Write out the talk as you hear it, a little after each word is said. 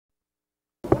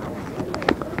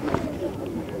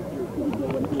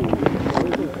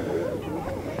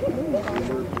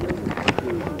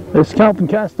It's Colton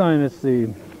cast time. It's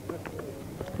the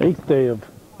 8th day of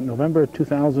November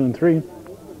 2003.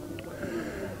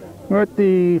 We're at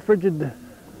the frigid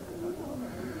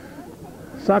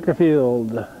soccer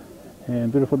field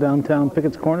in beautiful downtown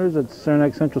Pickett's Corners at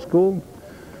Saranac Central School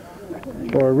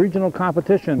for a regional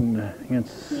competition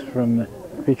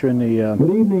featuring the Good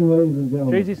evening, ladies and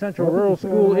gentlemen. Chazy Central Rural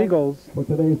School Eagles,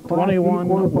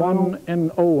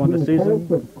 21-1-0 on the season.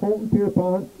 Colton,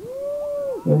 Pierrepont,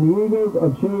 and the Eagles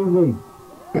of Chazy.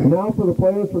 Now for the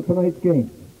players for tonight's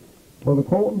game. For the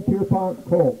Colton Pierrepont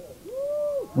Colts,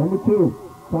 number 2,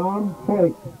 Tom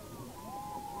Hoyt.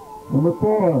 Number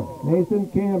 4, Nathan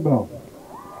Campbell.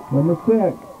 Number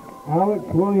 6, Alex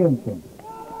Williamson.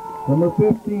 Number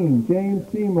 15, James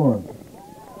Seymour.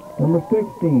 Number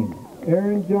 16,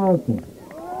 Aaron Johnson.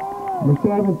 Number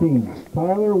 17,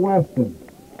 Tyler Weston.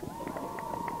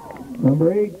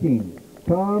 Number 18,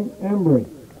 Tom Embry.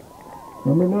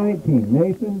 Number 19,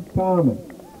 Nathan Thomas.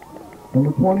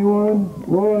 Number 21,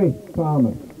 Roy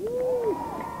Thomas.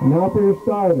 And now for your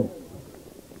starters.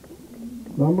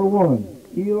 Number 1,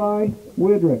 Eli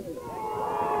Widrick.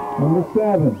 Number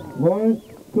 7, Lawrence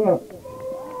Cook.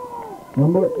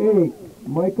 Number 8,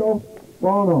 Michael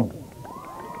Bono.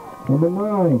 Number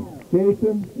 9,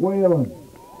 Jason Whalen.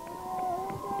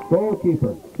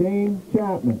 Goalkeeper, Shane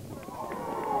Chapman.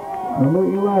 Number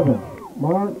 11,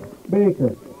 Mark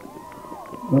Baker.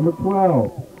 Number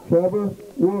 12, Trevor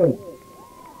Wood.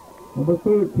 Number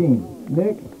 13,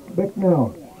 Nick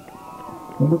Bicknell.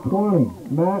 Number 20,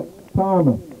 Matt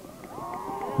Thomas.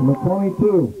 Number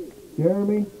 22,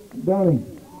 Jeremy Dunning.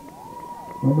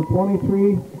 Number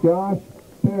 23, Josh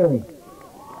Perry.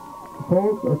 The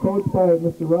Colts are coached by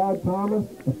Mr. Rod Thomas,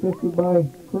 assisted by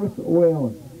Chris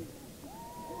Whalen.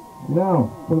 Now,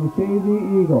 for the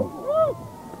Chazy Eagles.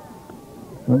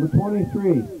 Number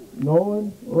 23,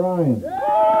 Nolan Ryan.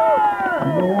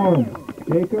 Number 1,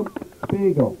 Jacob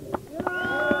Spiegel.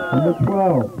 Number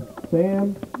 12,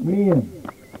 Sam Meehan.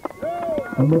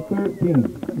 Number 13,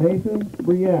 Nathan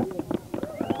Briette.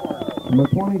 Number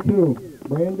 22,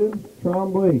 Brandon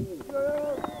Trombley.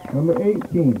 Number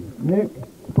 18, Nick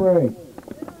Spray.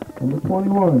 Number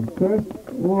 21, Chris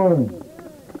Lauren.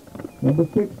 Number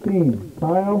 16,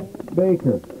 Kyle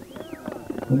Baker.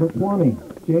 Number 20,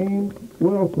 James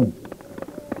Wilson.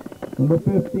 Number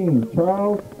 15,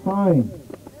 Charles Hines.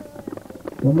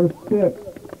 Number 6,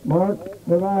 Mark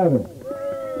Nevada.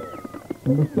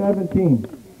 Number 17,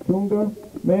 Tunga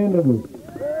Mandavus.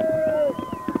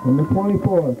 Number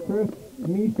 24, Chris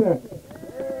Misek.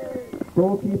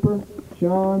 Goalkeeper,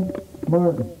 Sean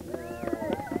Martin.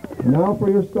 And now for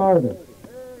your starters.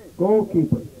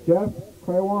 Goalkeeper, Jeff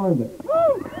Kaiwanda.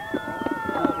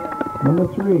 Number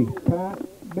 3, Pat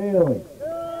Bailey.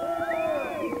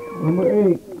 Number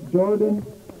 8, Jordan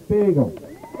Spiegel.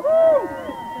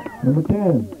 Number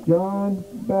 10, John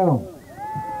Bell.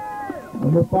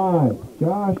 Number 5,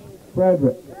 Josh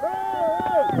Frederick.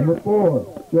 Number 4,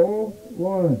 Joel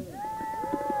Lawrence.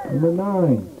 Number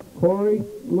 9, Corey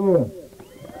Lewis.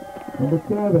 Number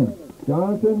 7,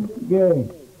 Jonathan Gay.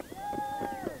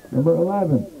 Number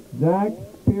 11, Zach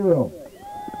Pirro.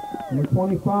 Number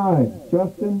 25,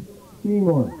 Justin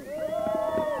Seymour.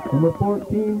 Number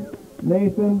 14,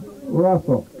 Nathan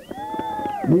Russell.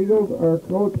 The Eagles are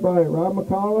coached by Rob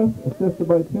McCullough, assisted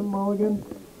by Tim Mulligan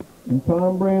and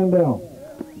Tom Brandell.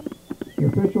 The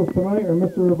officials tonight are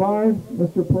Mr. Rivard,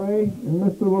 Mr. Prey, and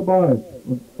Mr. Labarge.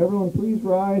 Would everyone please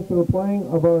rise for the playing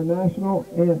of our national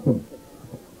anthem.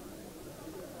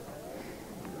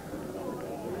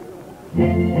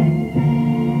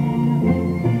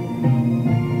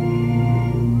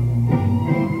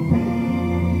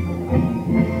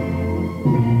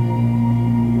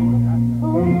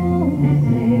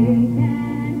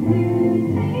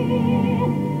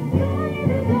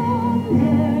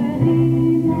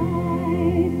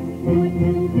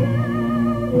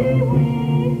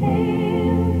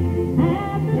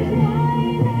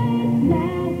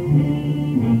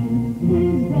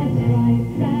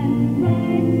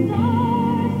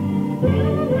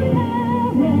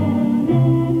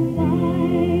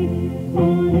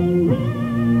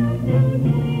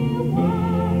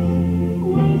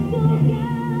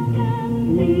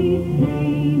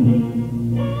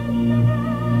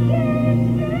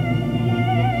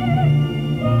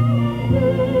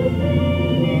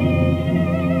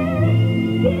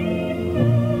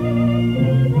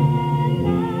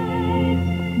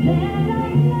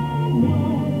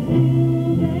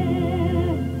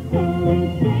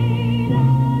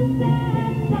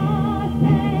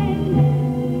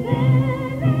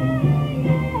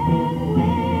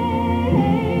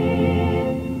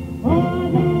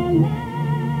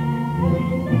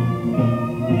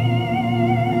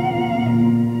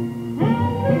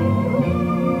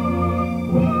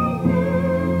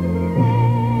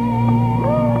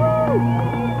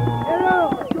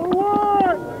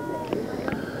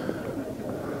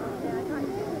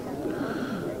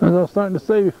 starting to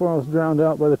say before I was drowned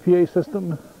out by the PA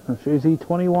system. Chazy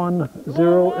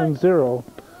 21-0-0.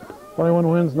 21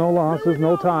 wins, no losses,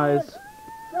 no ties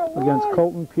against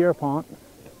Colton Pierrepont.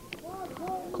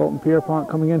 Colton Pierrepont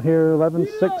coming in here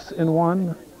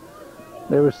 11-6-1.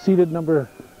 They were seeded number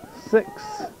 6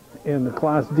 in the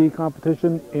Class D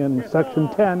competition in Section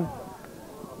 10.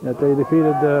 Yet they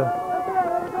defeated the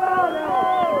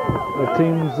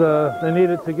teams they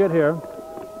needed to get here.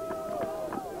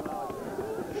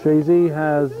 Chazy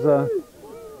has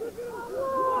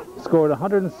scored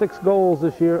 106 goals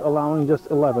this year, allowing just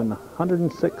 11.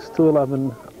 106 to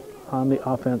 11 on the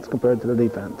offense compared to the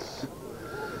defense.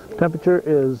 Temperature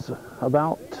is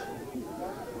about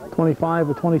 25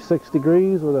 or 26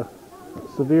 degrees with a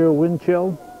severe wind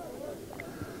chill.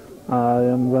 I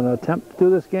am going to attempt to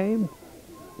do this game.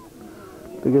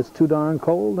 If it gets too darn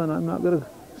cold, then I'm not going to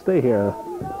stay here.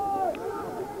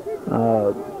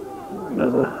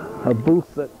 There's a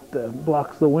booth that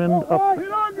blocks the wind up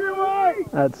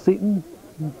at Seton.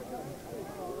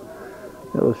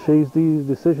 It was Chazy's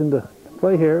decision to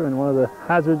play here, and one of the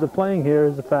hazards of playing here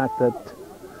is the fact that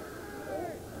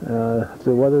if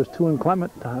the weather is too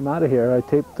inclement, I'm out of here. I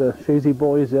taped the Chazy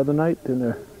boys the other night in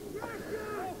their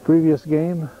previous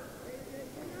game,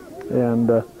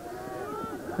 and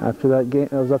after that game,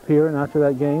 I was up here, and after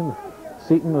that game,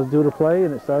 Seton was due to play,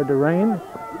 and it started to rain. You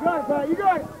got it, Pat, you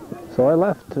got it. So I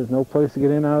left. There's no place to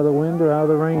get in out of the wind or out of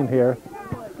the rain here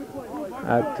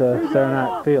at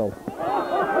Saranac Field.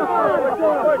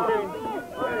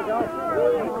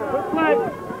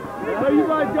 You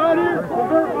guys got here?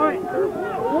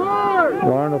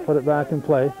 Lauren will put it back in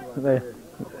play. They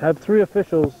have 3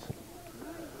 officials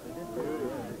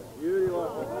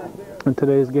in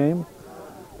today's game,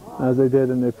 as they did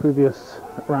in the previous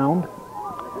round.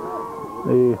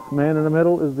 The man in the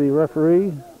middle is the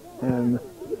referee, and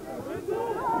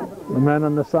the men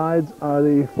on the sides are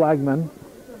the flagmen.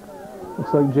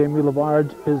 Looks like Jamie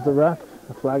Labarge is the ref.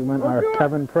 The flagmen are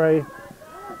Kevin Prey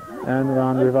and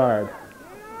Ron Rivard.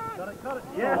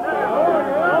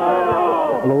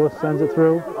 Lewis sends it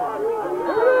through.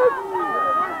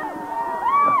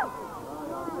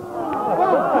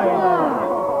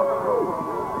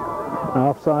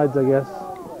 Offsides, I guess.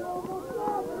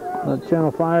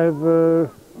 Channel 5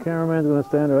 cameraman's going to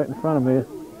stand right in front of me.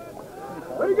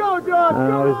 Where you going, John? I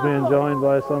know he's being joined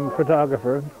by some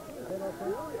photographer.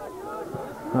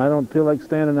 I don't feel like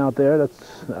standing out there.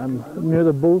 I'm near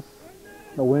the booth.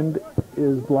 The wind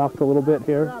is blocked a little bit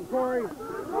here.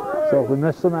 So if we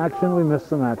miss some action, we miss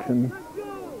some action.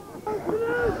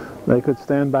 They could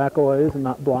stand back a ways and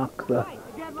not block the...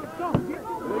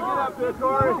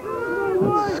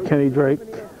 That's Kenny Drake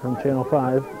from Channel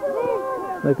 5.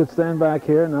 They could stand back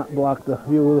here and not block the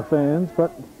view of the fans,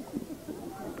 but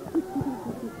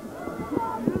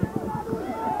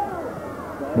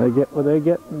they get what they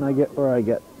get, and I get where I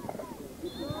get.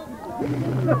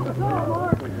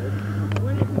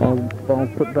 Ball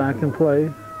put back in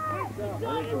play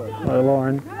by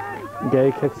Lauren.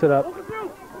 Gay kicks it up.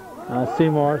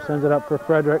 Seymour sends it up for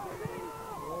Frederick.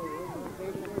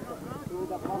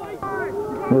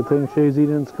 Good thing Chazy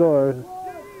didn't score.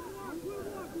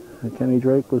 Kenny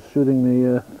Drake was shooting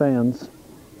the fans.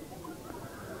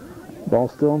 Ball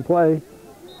still in play.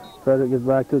 Frederick gets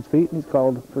back to his feet, and he's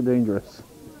called for dangerous.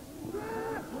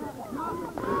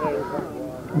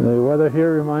 The weather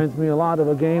here reminds me a lot of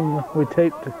a game we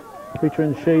taped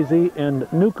featuring Chazy and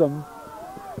Newcomb.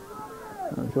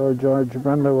 George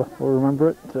Brendler will remember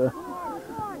it,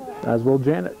 as will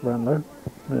Janet Brendler.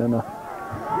 And the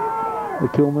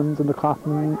Kuhlmans and the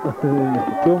Kaufman, the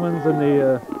Kuhlmans and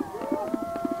the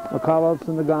McCulloughs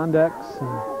and the Gondeks,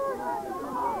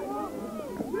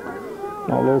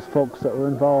 and all those folks that were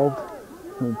involved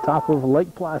on top of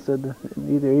Lake Placid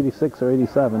in either 86 or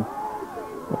 87. A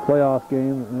playoff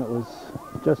game, and it was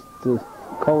just as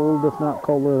cold, if not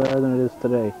colder there than it is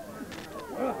today.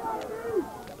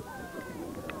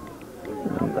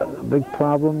 And the big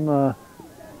problem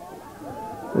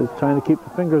is trying to keep the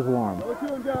fingers warm.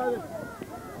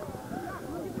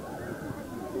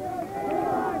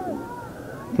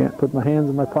 Can't put my hands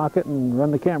in my pocket and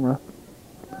run the camera.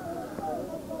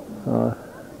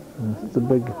 It's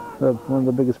one of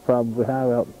the biggest problems we have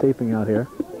out taping out here.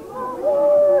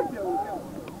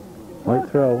 Light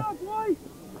throw.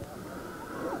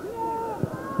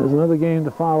 There's another game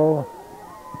to follow.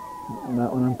 And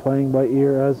that one I'm playing by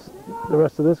ear, as the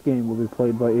rest of this game will be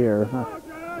played by ear. I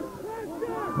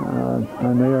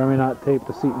may or may not tape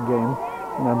the Seton game.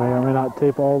 And I may or may not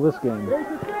tape all this game.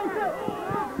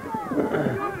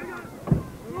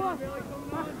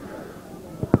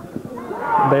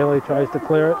 Bailey tries to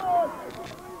clear it.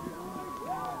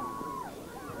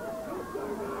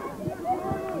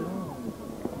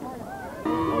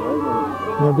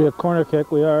 It'll be a corner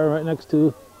kick. We are right next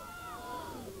to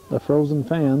the Frozen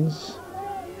Fans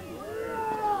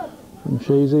from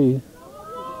Chazy.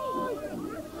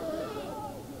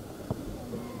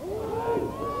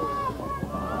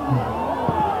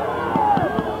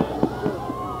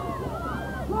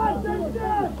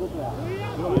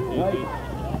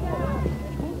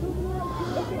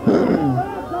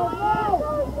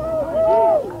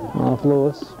 Off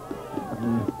Lewis.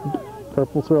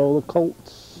 Purple throw, the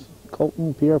Colts.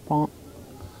 Colton, Pierrepont,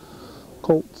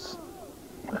 Colts,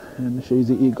 and the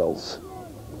Chazy Eagles.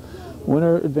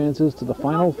 Winner advances to the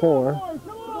Final Four.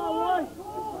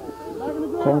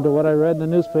 According to what I read in the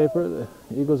newspaper, the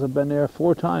Eagles have been there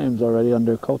 4 times already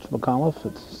under Coach McAuliffe.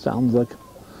 It sounds like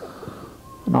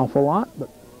an awful lot, but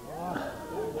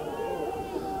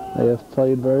they have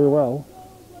played very well.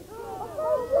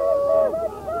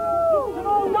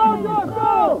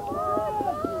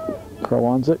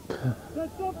 Krawanzik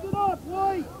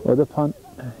with a punt.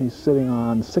 He's sitting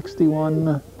on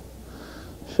 61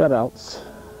 shutouts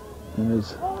in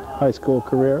his high school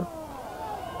career.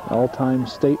 All-time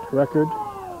state record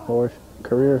for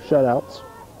career shutouts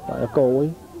by a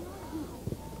goalie.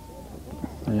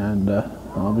 And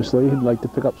obviously he'd like to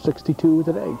pick up 62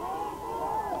 today.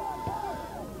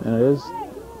 And it is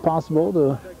possible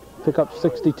to pick up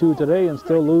 62 today and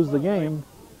still lose the game.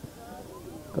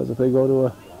 Because if they go to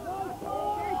a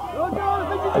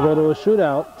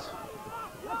shootout,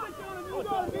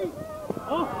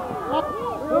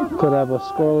 could have a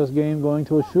scoreless game going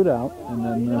to a shootout, and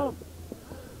then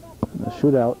the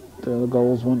shootout, the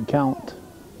goals wouldn't count.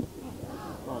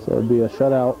 So it'd be a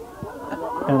shutout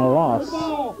and a loss.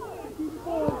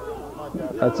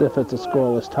 That's if it's a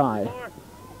scoreless tie.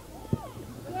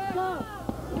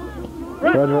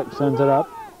 Frederick sends it up.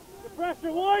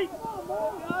 Pressure, White!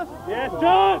 Yes,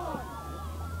 Josh!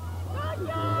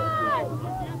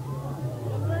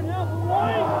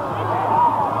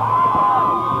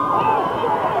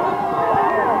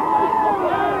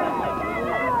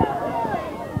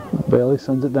 Bailey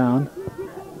sends it down.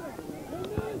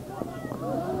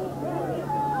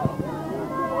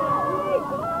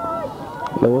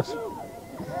 Lewis.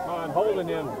 Come on, holding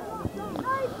him.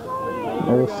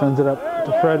 Lewis sends it up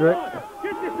to Frederick.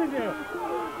 Get this in there.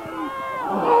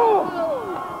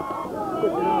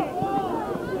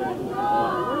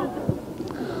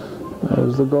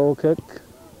 There's the goal kick.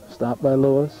 Stopped by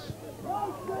Lewis.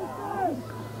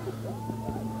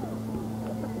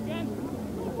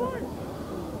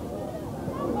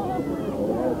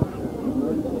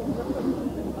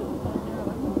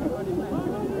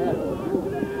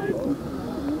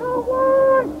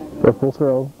 Purple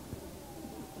throw.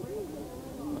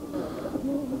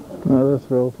 Another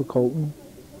throw for Colton.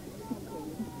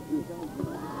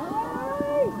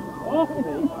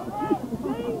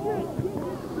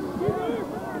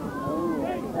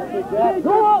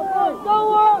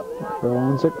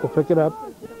 Krawanzik will pick it up.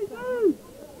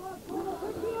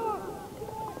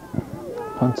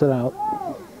 Punts it out.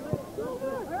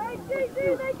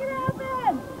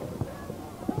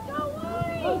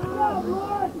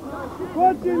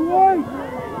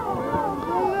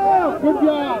 Good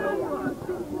job.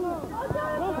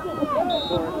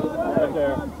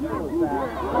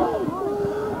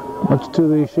 Much to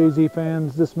the Chazy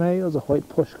fans' dismay, it was a white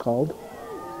push called.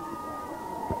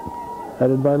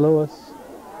 Headed by Lewis.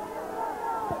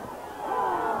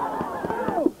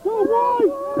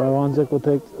 Krawanzik will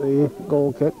take the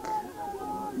goal kick.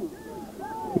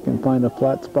 He can find a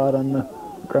flat spot on the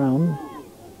ground.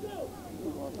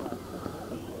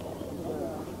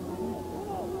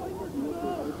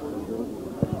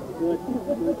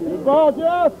 Good ball,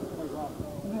 Jeff.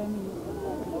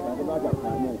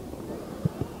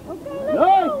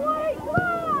 Nice.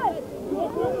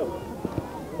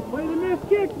 Way to miss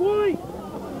kick, White.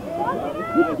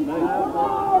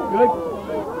 Good.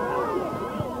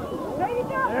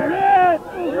 There it is.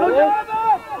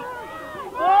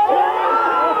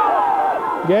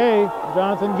 Gay,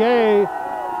 Jonathan Gay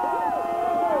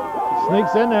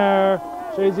sneaks in there.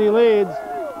 Chazy leads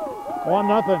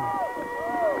 1-0.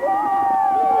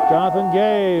 Jonathan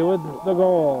Gay with the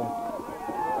goal.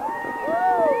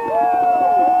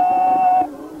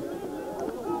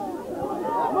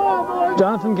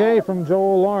 Jonathan Gay from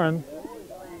Joel Lauren.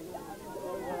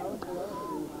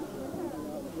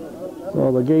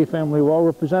 So the Gay family well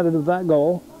represented with that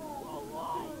goal.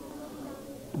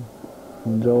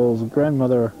 And Joel's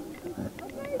grandmother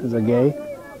is a Gay.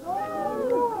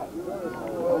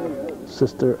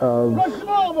 Sister of Come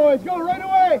on, boys, go right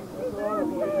away.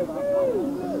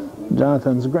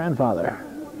 Jonathan's grandfather.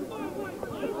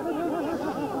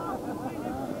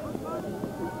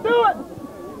 Do it.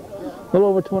 little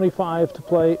over 25 to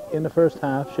play in the first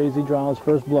half. Chazy draws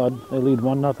first blood. They lead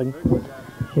 1-0.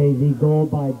 Chazy goal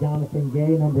by Jonathan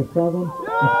Gay, number 7.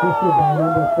 Assisted by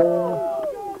number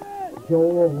 4,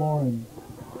 Joel Lauren.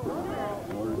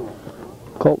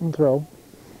 Colton throw.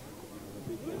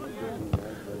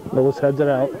 Lewis heads it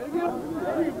out.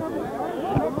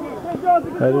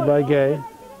 Headed by Gay.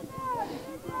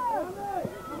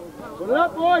 Put it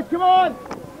up, boys, come on!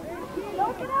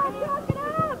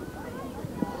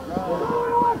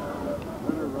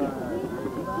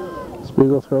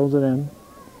 Spiegel throws it in.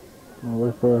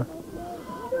 Over for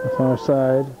the far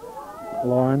side.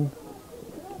 Lauren.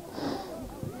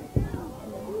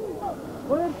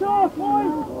 Put it tough,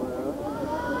 boys!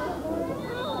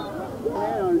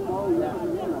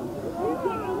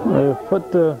 They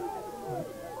put the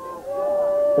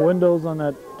windows on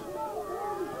that.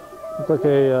 Look like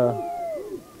a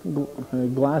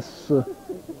glass,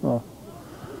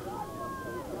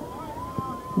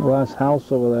 glass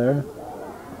house over there.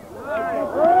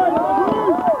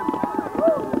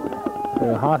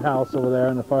 A hot house over there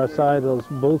on the far side. Those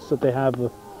booths that they have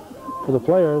for the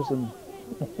players, and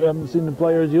we haven't seen the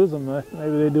players use them.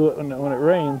 Maybe they do it when it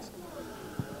rains.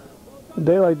 A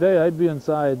day like day, I'd be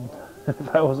inside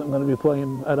if I wasn't going to be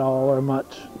playing at all or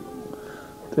much.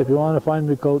 So if you want to find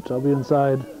me, coach, I'll be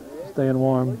inside, staying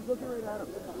warm.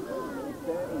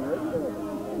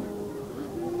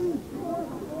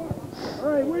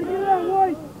 All right, where'd you get that,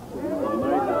 White?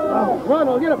 Run,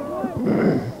 I'll get him.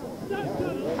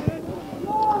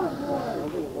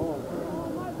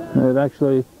 It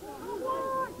actually,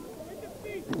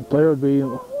 the player would be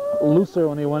looser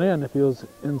when he went in if he was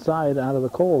inside out of the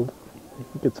cold. You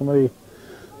could get somebody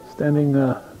standing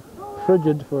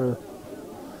frigid for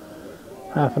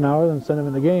half an hour, then send them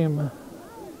in the game.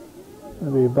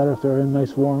 It'd be better if they're in a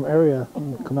nice warm area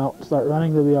and come out and start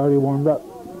running. They'll be already warmed up.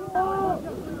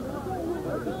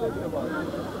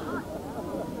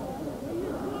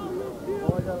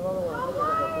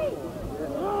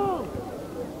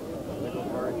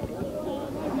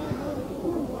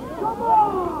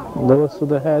 Lewis with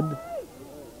the head.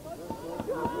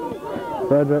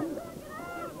 Frederick.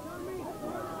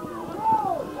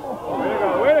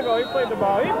 Way to go, he played the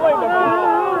ball, he played the ball.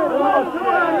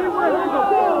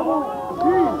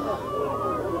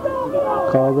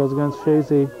 Call goes against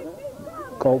Chazy.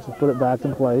 Colts will put it back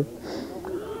in play. There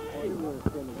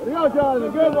you go,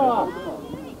 Jonathan, good ball.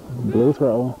 Blue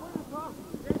throw.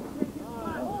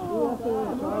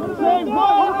 Same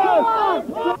ball,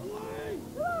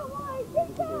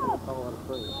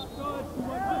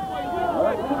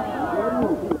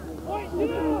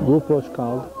 Blue push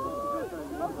called.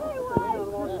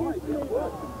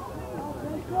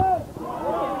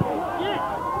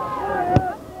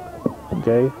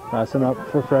 Okay, passing up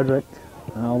for Frederick.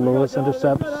 Now Lewis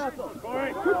intercepts.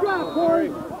 Good job, Corey.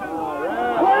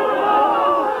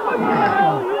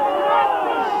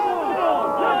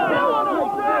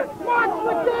 Watch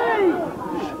the game.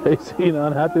 Chazy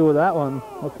not happy with that one.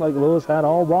 Looked like Lewis had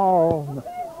all ball.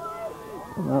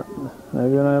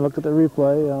 Maybe when I look at the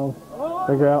replay, I'll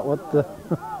figure out what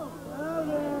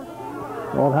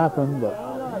what happened. But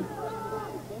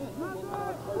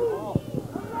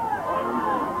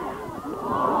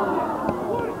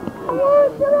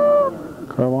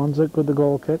Karwanzik with the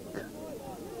goal kick.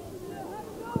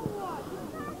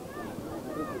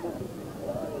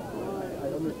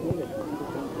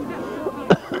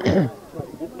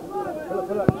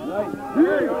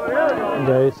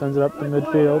 Gay sends it up to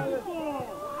midfield.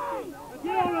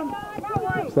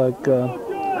 Looks like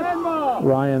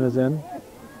Ryan is in.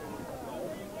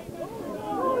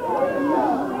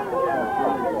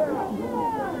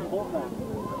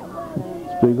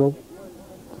 Spiegel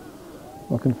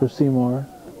looking for Seymour.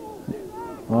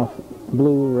 Off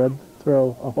blue, red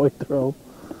throw, a white throw.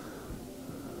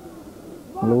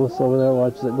 Lewis over there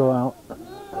watches it go out.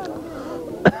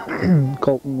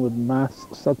 Colton with mass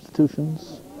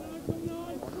substitutions.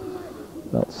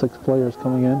 About 6 players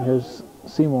coming in. Here's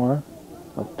Seymour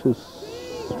up to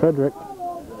Frederick.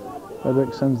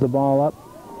 Frederick sends the ball up.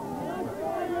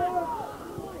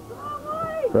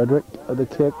 Frederick at the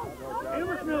kick.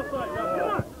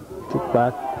 Kick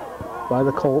back by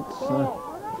the Colts.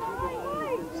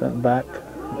 Sent back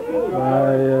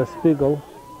by Spiegel.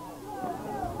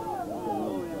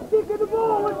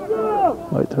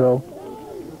 White throw.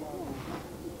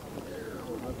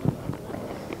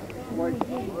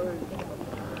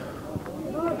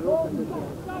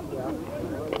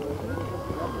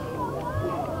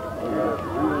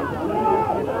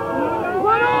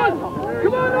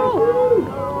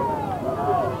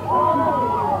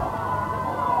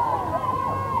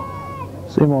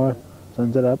 Seymour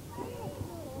sends it up.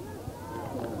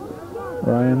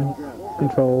 Ryan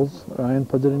controls. Ryan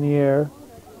puts it in the air.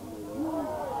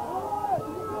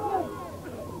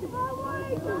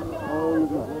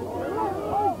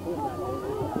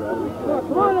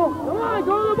 Come on,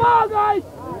 go to the ball, guys!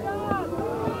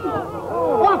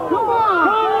 Oh, come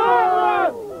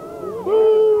on!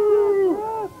 Woo!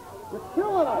 You're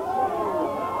killing us!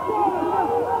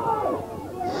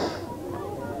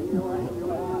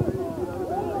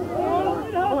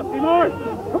 Seymour!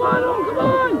 Come on, come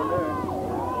on!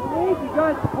 You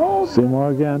guys hold.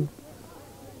 Seymour again.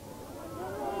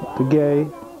 To Gay.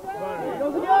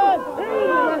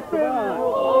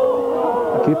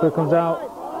 The keeper comes out.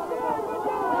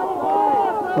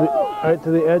 Right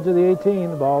to the edge of the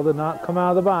 18. The ball did not come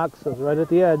out of the box. It was right at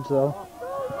the edge, though.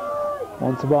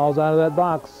 Once the ball's out of that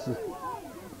box,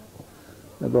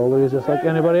 the goalie is just like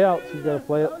anybody else. He's got to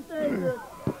play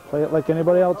it like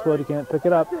anybody else would. He can't pick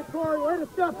it up.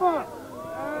 Step up.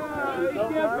 He's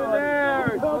different there.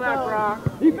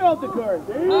 He felt the card.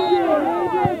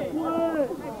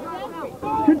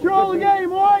 Control the game,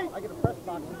 boy.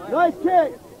 Nice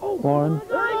kick. Lauren.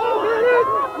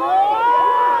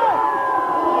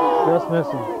 Just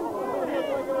missing.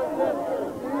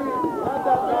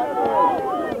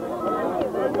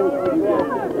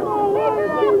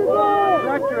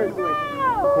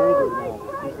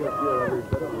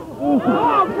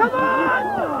 Oh, come on!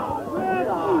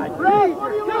 Ray, what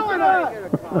are you looking at?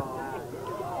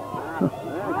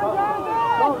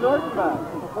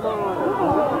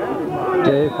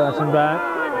 Jay passing back.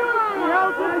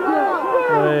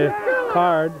 A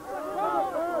card.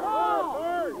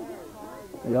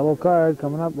 Yellow card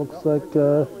coming up. Looks like,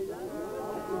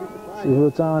 see who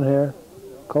it's on here.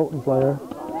 Colton player.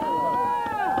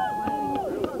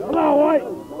 Come on, White!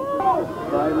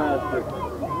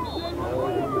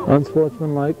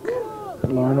 Unsportsmanlike.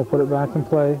 Lauren will put it back in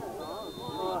play.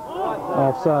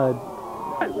 Offside.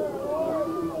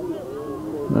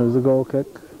 There's the goal kick.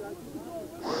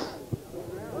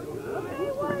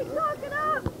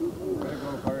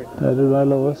 Headed by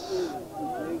Lewis.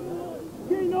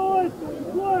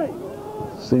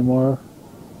 Seymour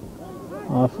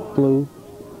off blue.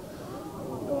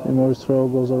 Seymour's throw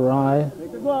goes awry.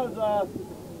 Take the gloves off.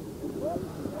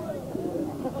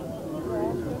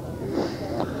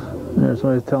 There's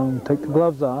somebody telling him to take the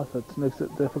gloves off. It makes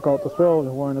it difficult to throw when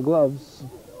you're wearing the gloves.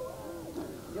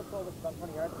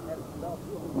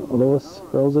 Lewis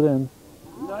throws it in.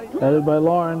 Headed by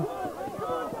Lauren.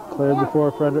 Cleared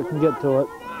before Frederick can get to it.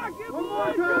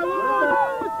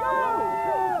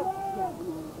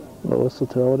 Lewis will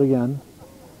throw it again.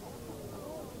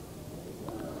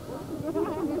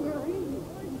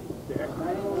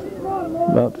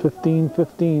 About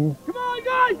 15-15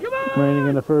 remaining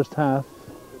in the first half.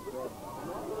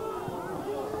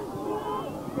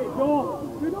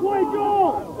 Good play,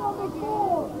 Joel!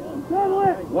 Settle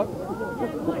it! What?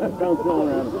 Bounce all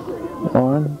around.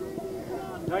 Lauren.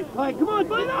 Nice play. Come on,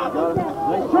 play it up!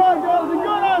 Nice try, girls, and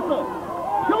good hustle!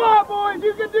 Come on, boys,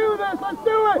 you can do this! Let's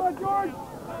do it! Come on, George!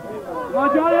 Come on,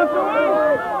 John, after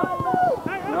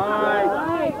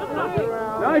Nice!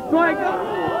 Nice play, guys!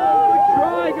 Good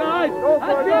try, guys! Go,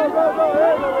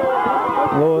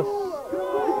 Lewis.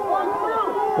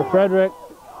 For Frederick.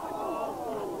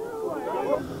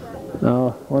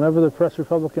 Now, whenever the Press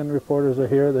Republican reporters are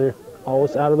here, they're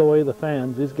always out of the way of the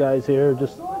fans. These guys here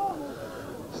just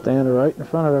stand right in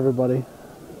front of everybody.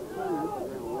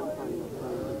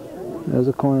 There's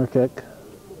a corner kick.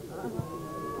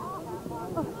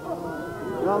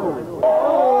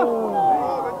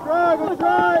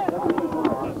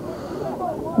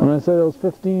 When I said it was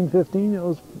 15-15, it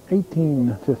was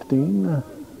 18-15.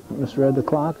 Misread the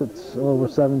clock. It's over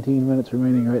 17 minutes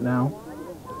remaining right now.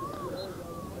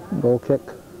 Goal kick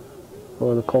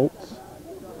for the Colts.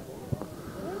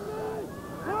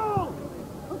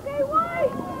 Okay,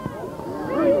 White!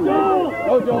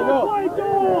 Go, Joel,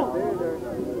 go!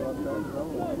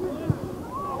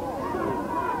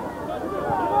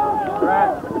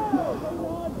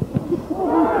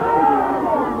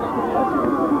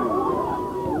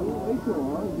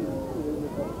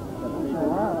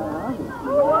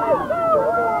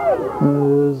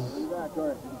 There's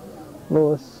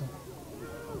Lewis.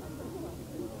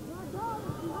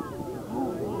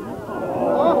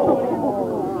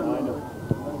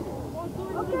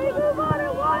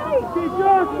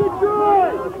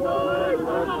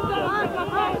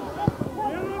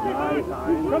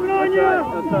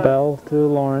 Bell to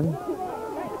Lauren.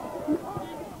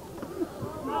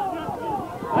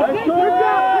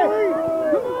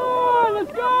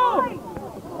 Let's go!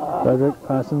 Frederick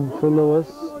passing for Lewis.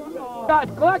 Guys,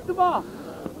 collect the ball.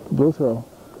 Blue throw.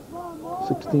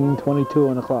 16:22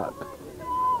 on the clock.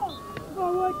 Come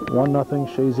 1-0,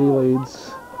 Chazy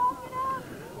leads.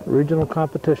 Regional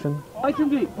competition.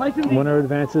 Winner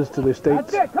advances to the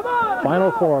state's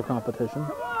Final Four competition.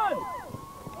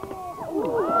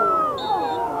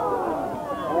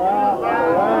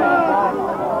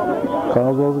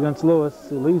 Carl goes against Lewis.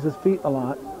 He leaves his feet a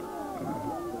lot.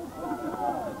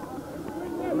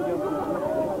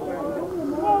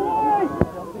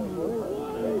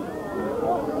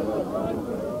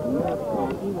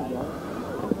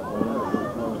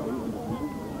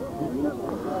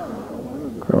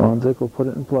 Zick will put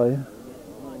it in play.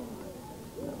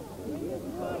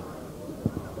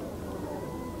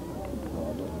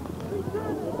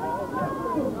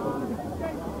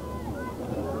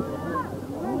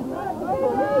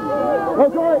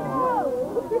 Okay.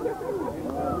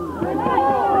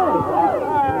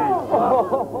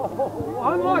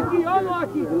 Unlucky,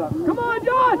 unlucky. Come on,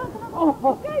 Josh.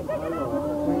 Okay, pick it up.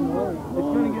 It's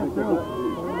going to get through.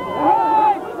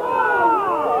 Hey, come on.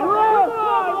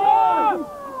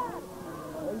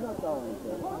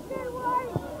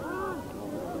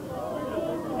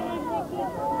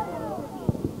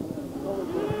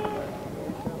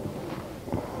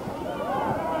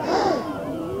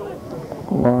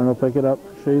 Lauren will pick it up.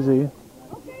 Chazy.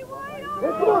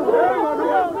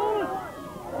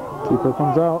 Keeper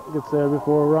comes out, gets there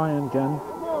before Ryan can.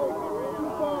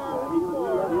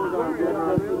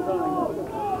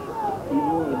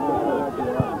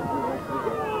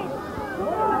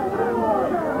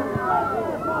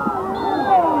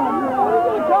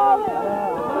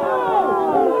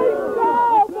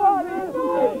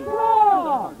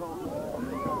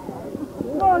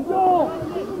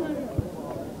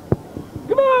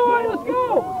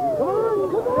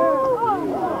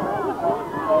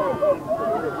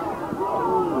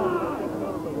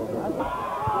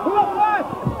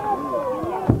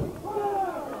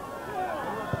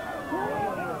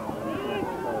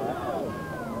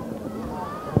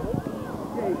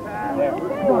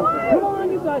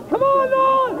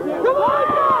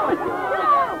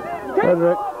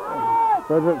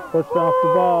 Frederick pushed off the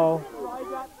ball.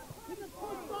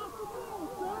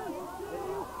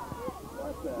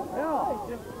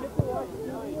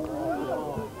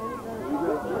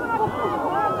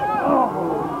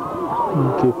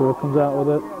 And keeper comes out with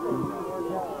it.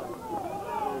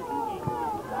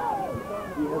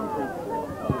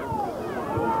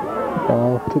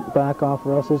 Ball kicked back off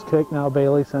Russell's kick. Now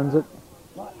Bailey sends it.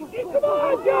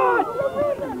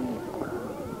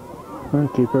 And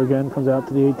keeper again comes out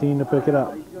to the 18 to pick it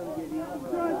up.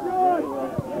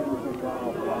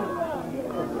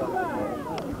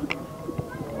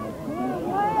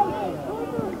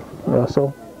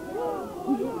 Russell.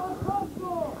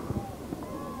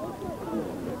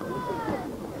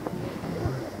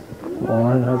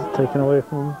 Warren has it taken away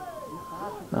from him.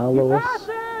 Now Lewis.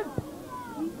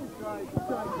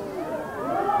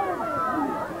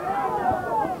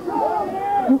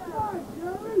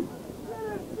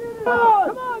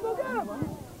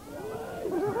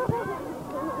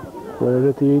 Cleared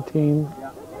at the 18.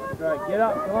 Right, get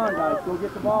up, come on guys, go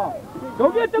get the ball.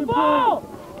 Go get the ball!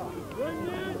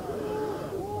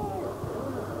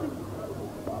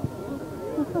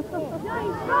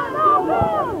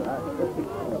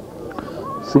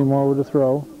 Seymour with a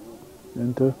throw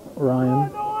into Ryan.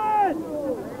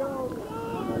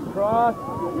 Cross.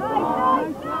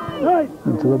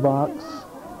 Into the box.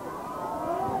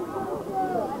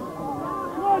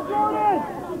 Come on, Jordan!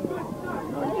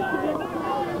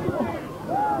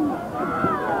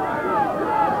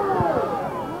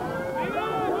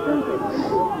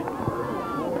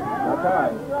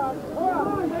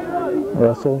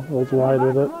 Russell goes wide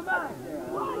with it.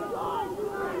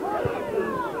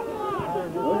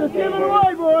 Just give it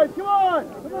away, boys. Come on.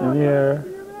 In the air.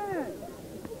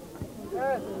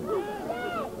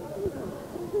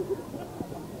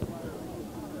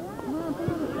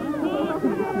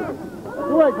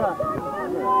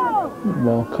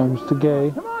 Ball comes to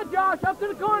Gay. Come on, Josh. Up to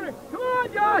the corner. Come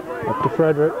on, Josh. Up to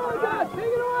Frederick. Come on, Josh. Take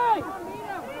it away.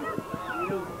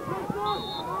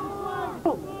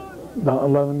 About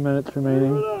 11 minutes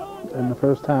remaining in the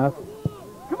first half.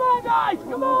 Come on, guys.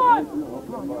 Come on.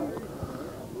 Come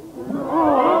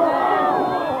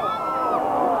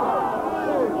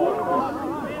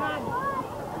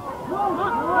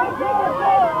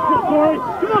on, Corey.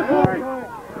 Come on, Corey.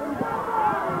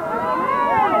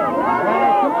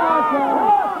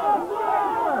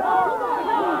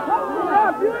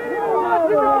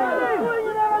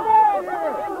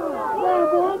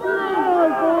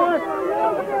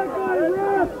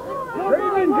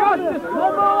 Justice,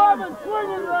 number 11,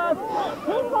 swinging ref.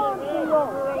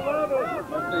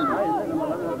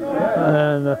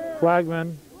 And the flagman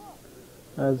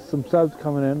As some subs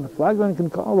coming in. The flagman can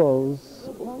call those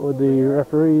with the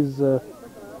referees,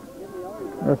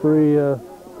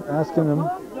 asking them.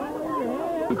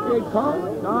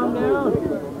 Calm down.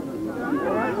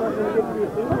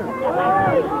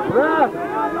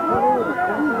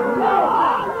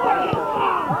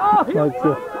 Like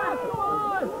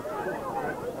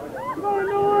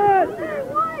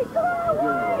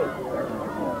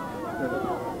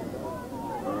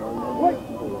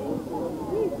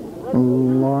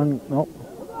Lauren, nope,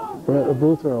 Brett, a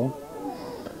blue throw.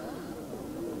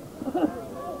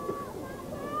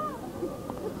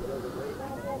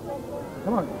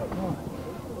 Come on.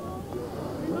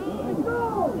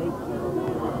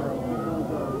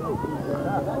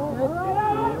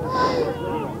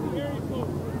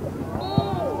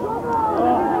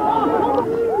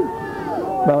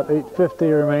 About 8:50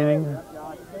 remaining.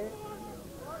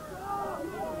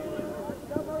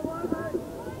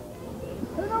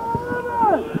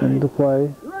 Into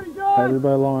play. Headed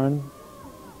by Lauren.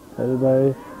 Headed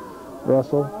by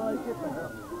Russell.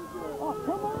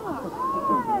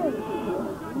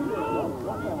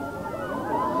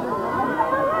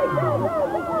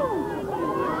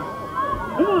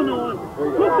 Come on, Nolan.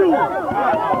 Let's do it.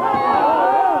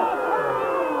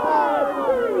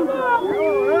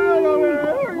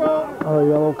 Oh,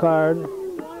 yellow card.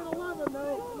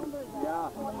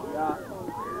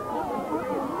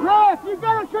 Ref, you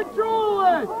gotta control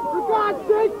this. For God's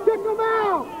sake, kick him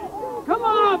out. Come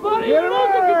on, buddy. You're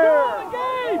losing control of the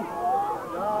game.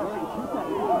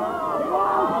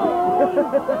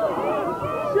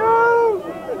 Shoot!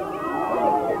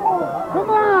 Come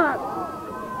on.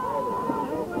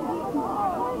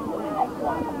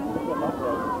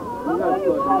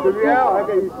 Should be out.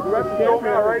 Okay, you ref is going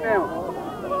out right now.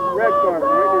 Red card,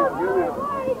 right now. Get him out.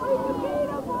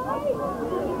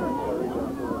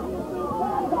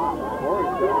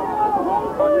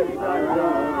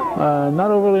 Not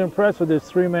overly impressed with this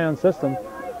three-man system.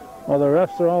 While the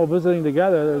refs are all visiting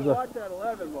together, there's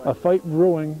a fight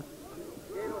brewing,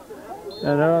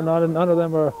 and none of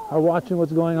them are watching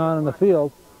what's going on in the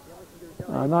field.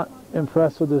 Not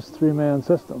impressed with this three-man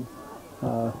system.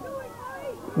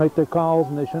 Make their calls,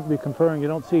 and they shouldn't be conferring. You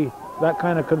don't see that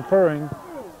kind of conferring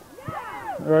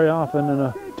very often in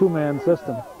a two-man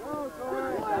system.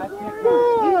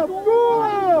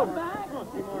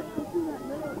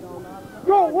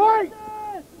 Go, White!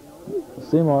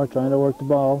 Seymour trying to work the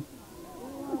ball.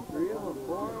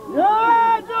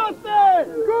 Yeah, Justin!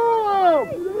 Go!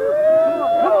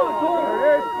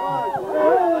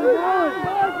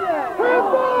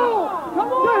 Handball!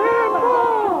 Come on! The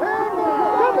handball!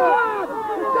 Come on!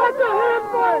 That's a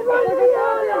handball right in the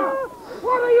area!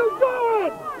 What are you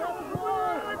doing?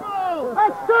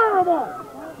 That's terrible!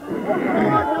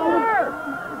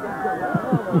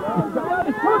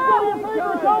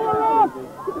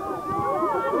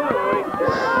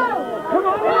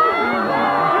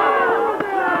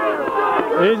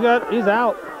 He's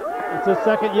out. It's his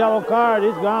second yellow card.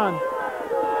 He's gone.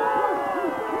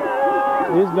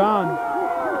 He's gone.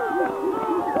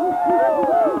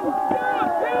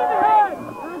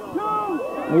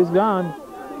 He's gone.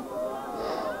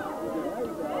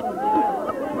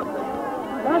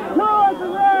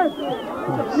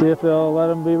 See if they'll let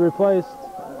him be replaced.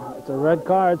 It's a red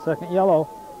card, second yellow.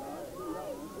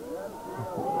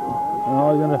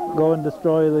 Now he's going to go and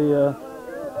destroy the...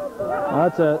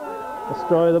 that's it.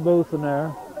 Destroy the booth in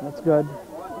there. That's good.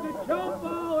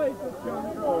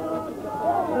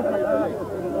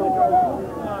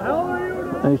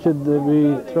 He should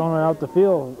be thrown out the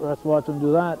field. Let's watch him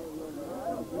do that.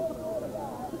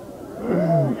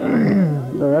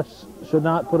 The refs should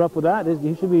not put up with that.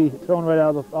 He should be thrown right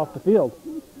off the field.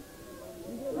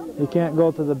 He can't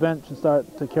go to the bench and start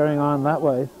carrying on that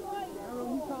way.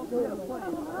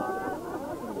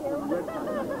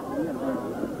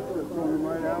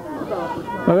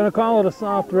 We're going to call it a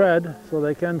soft red, so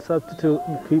they can substitute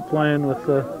and keep playing with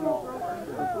the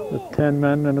 10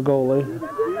 men and a goalie.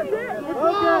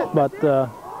 But the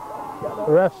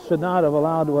refs should not have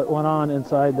allowed what went on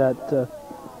inside that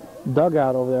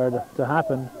dugout over there to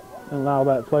happen and allow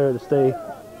that player to stay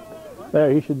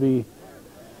there. He should be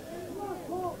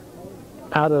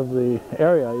out of the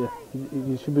area.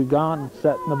 You should be gone,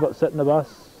 set in the bus,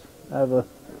 have a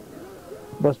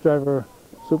bus driver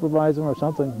supervise him or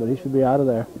something, but he should be out of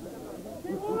there.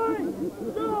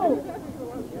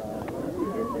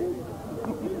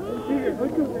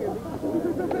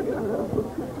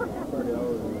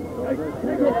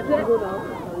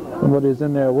 Somebody's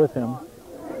in there with him.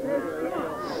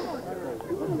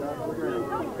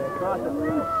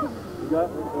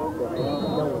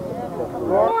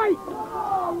 Right!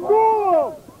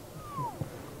 Go!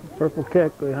 Purple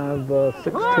kick. We have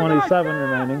 6:27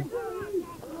 remaining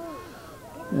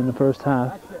in the first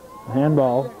half.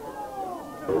 Handball.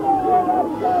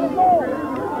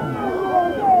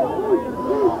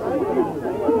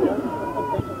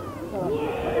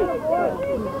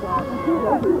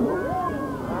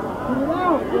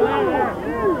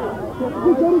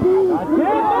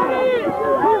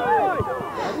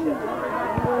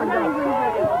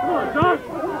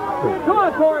 Come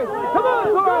on, Corey! Come on,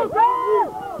 Corey!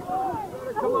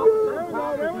 Come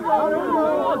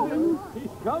on!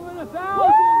 He's coming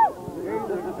 1,000!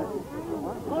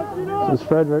 This is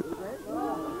Frederick.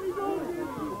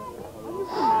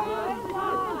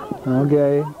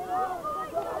 Okay.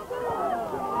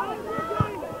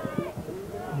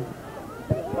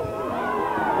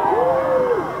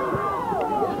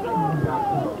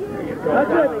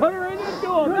 That's it! Put her in into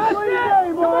him! That's it!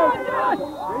 Come on, Josh!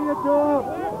 Bring it to him!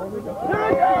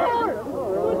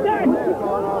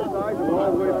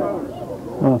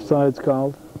 Offside's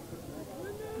called.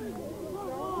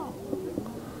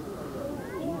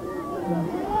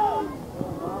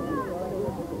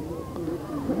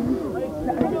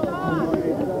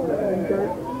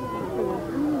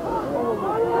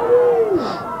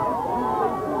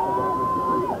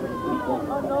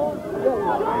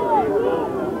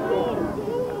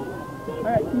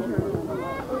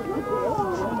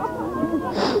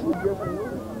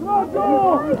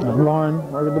 Lauren,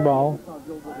 work at the ball.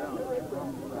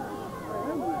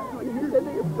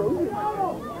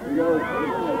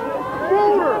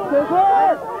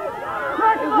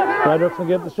 Frederick's gonna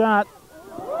get the shot,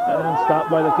 and then stopped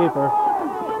by the keeper.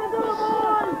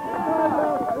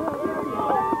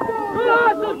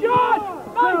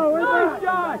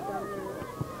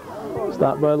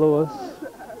 Stopped by Lewis.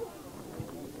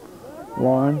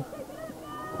 Lauren,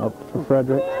 up for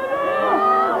Frederick.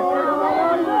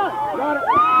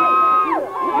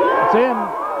 It's in.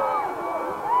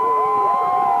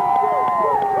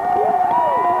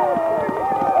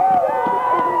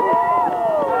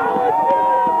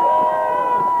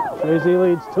 Chazy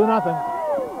leads 2-0.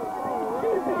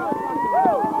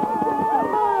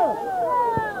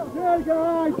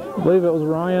 I believe it was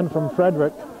Ryan from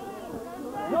Frederick.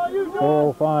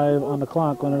 4:05 on the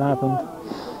clock when it happened.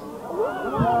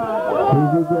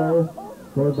 Easy goal,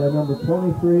 scored by number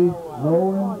 23,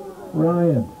 Nolan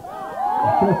Ryan.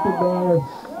 Assisted by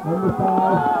number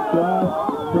 5, Josh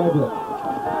Frederick.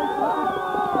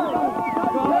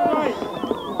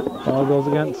 Ball goes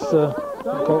against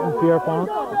Colton Pierrepont.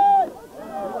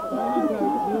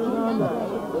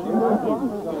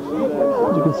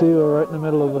 As you can see, we're right in the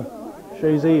middle of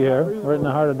Chazy here, right in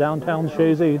the heart of downtown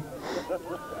Chazy,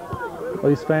 at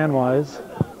least fan-wise.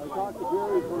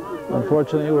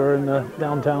 Unfortunately, we're in the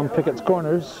downtown Pickett's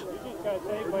Corners.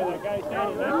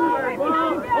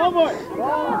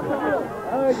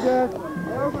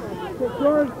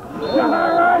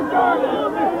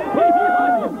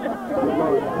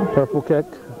 Purple kick.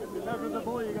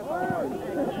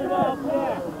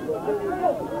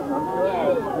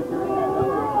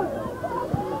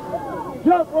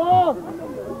 Jump ball!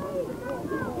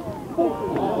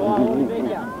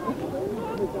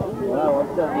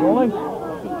 Rolling.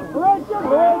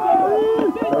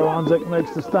 Erwanzik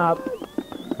makes the stop.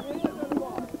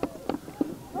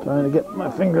 Trying to get my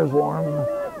fingers warm.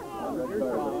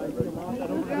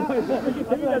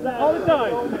 All the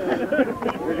time.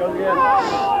 Here goes again.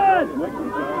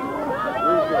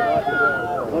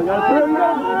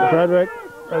 Frederick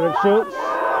shoots.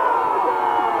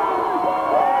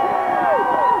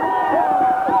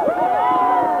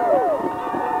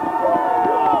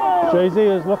 Chazy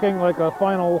is looking like a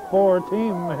Final Four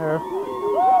team here.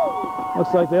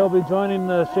 Looks like they'll be joining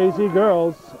the Chazy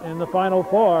girls in the Final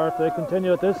Four if they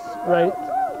continue at this rate.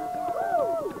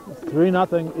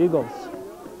 3-0 Eagles.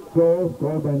 Goal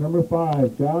scored by number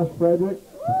 5, Josh Frederick.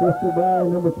 Assisted by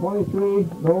number 23,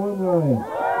 Nolan Ryan.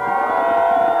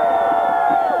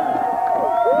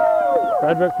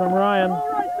 Frederick from Ryan.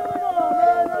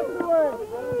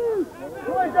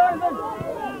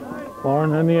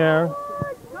 Lauren in the air.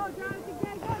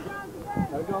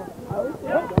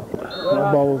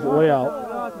 That ball was way out.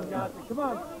 Come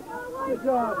on.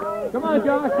 Come on,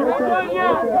 Josh. Come on,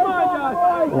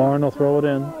 Josh. Lauren will throw it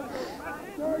in.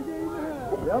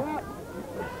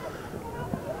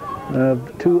 We have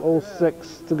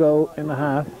 2:06 to go in the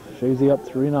half. Chazy up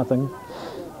 3-0.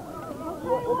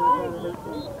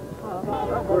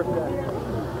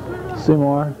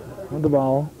 Seymour with the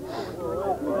ball.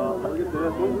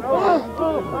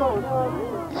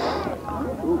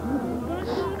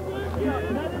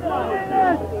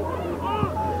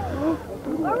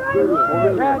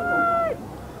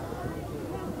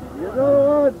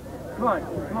 Come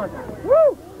on.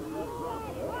 Woo!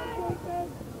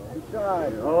 Good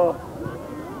shot. Oh.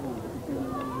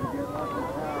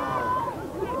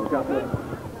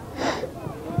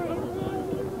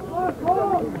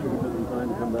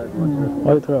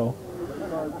 White throw.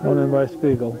 One in by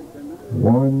Spiegel.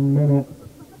 1 minute.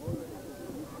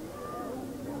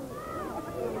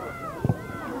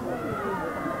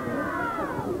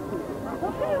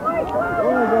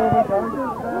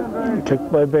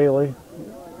 Kicked by Bailey.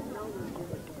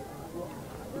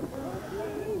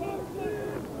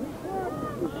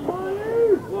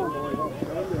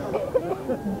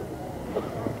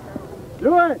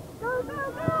 Do it! Go!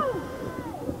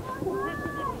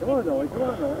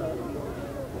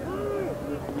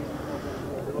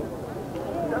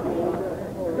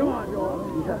 Come on, Noah.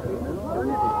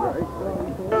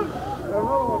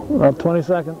 About 20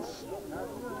 seconds.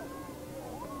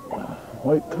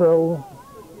 White throw.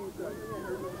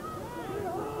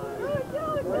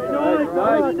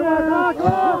 Nice.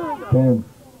 10,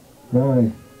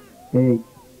 9, 8,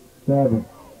 7,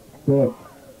 6,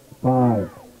 5,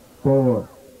 4,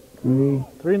 3.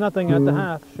 3-0 at the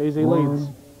half. Chazy leads.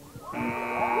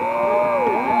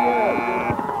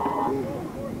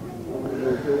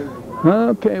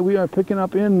 Okay, we are picking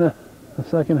up in the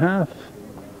second half.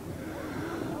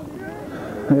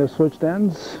 They have switched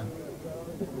ends.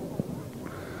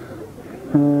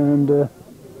 And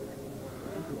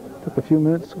took a few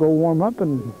minutes to go warm up,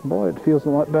 and boy, it feels a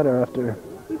lot better after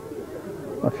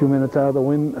a few minutes out of the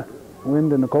wind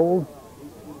and the cold.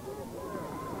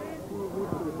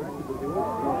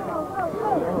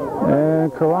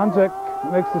 And Karanczyk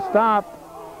makes the stop.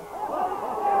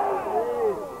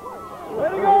 Way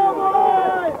to go,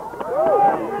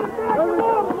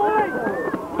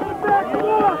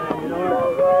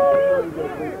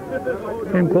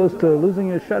 boys! Came close to losing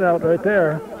his shutout right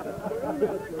there.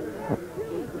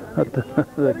 But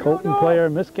the Colton player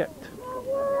miskicked.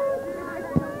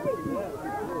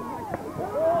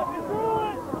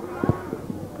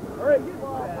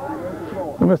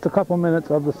 We missed a couple minutes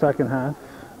of the second half.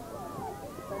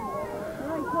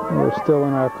 We were still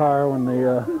in our car when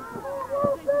the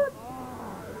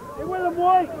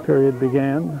period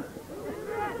began.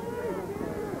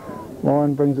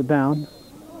 Lauren brings it down.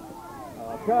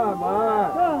 Come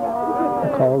on!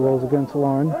 The call goes against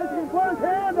Lauren. Put his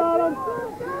hand on him!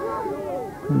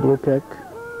 Blue kick.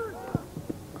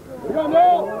 We go,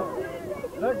 Noel!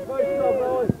 Next place, go,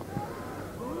 boys!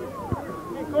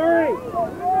 Corey!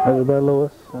 Headed by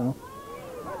Lewis. So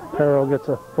Perro gets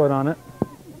a foot on it.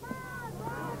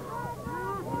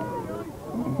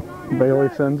 Bailey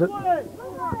sends it. Good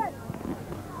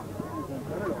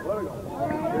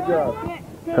job.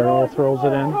 Perro throws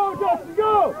it in. Go, Justin,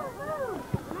 go!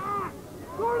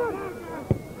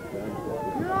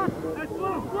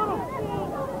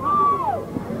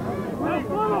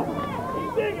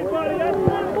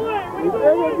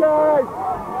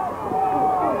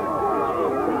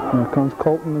 Here comes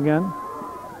Colton again.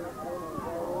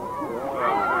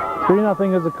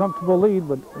 3-0 is a comfortable lead,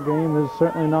 but the game is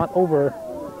certainly not over.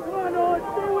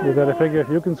 You got to figure if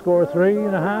you can score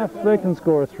 3.5, they can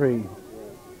score 3.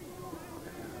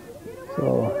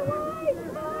 So,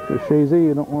 if you're Chazy,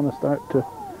 you don't want to start to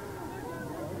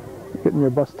getting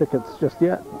your bus tickets just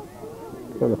yet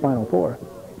for the Final Four.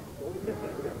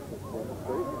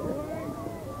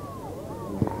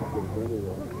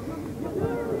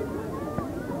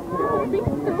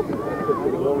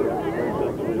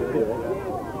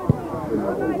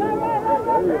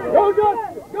 Go,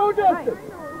 Justin! Go, Justin!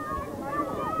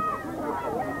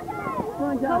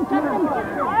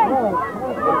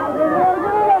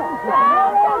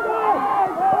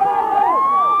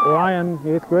 Ryan,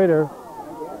 8th grader,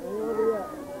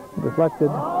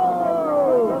 deflected.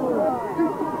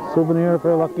 Souvenir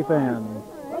for a lucky fan.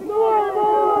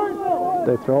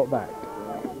 They throw it back.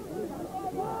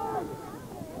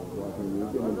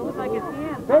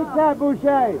 Take that,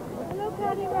 Boucher!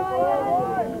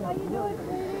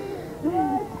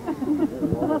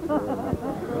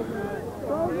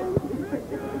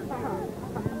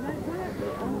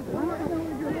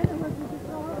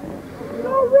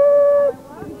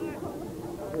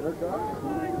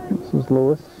 This is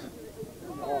Lewis.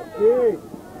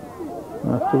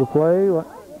 After the play, what?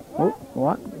 Oh,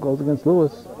 what? Goes against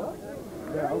Lewis.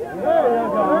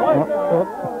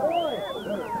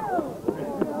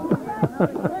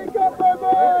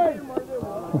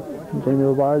 Jamie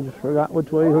LaBarge just forgot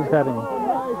which way he was heading.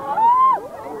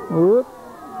 Whoop.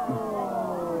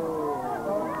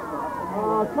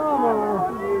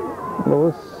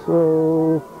 Lewis,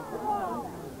 so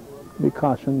be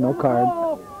cautioned, no card.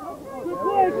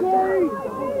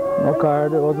 No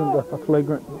card. It wasn't a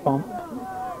flagrant bump.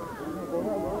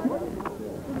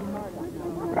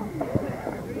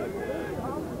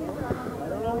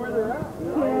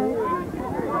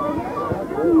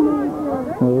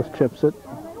 Lewis chips it.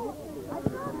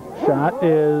 Shot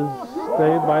is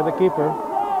stayed by the keeper.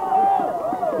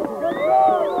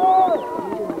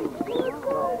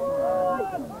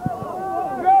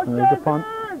 There's the punt.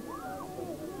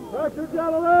 Pressure,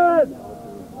 gentlemen!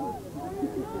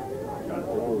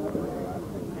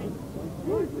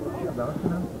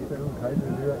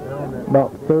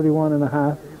 About 31 and a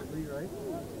half.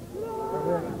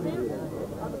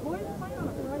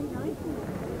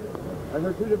 I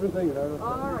heard two different things. All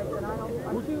right, then I don't.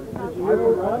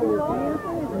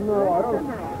 No, I don't.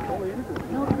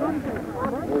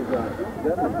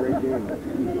 That was a great game.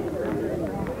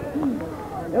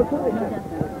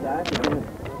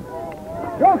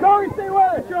 Go, Cody, stay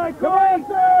with it. Try, come on,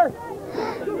 sir.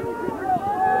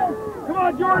 Come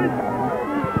on, Jordan.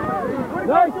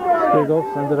 Nice, Jordan. Spiegel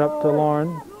sends it up to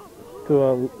Lauren,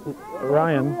 to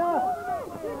Ryan.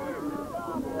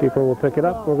 Keeper will pick it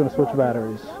up. We're going to switch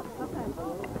batteries.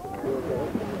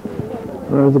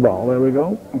 There's the ball. There we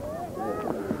go.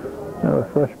 Have a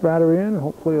fresh battery in.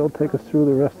 Hopefully it'll take us through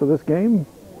the rest of this game.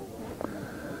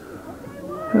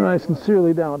 And I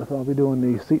sincerely doubt if I'll be doing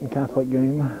the Seton Catholic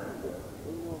game.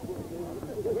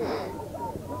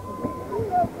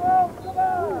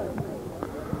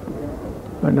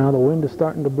 Right now the wind is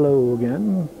starting to blow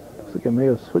again. Looks like I may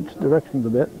have switched directions a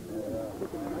bit.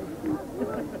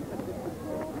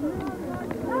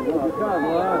 Come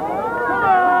on.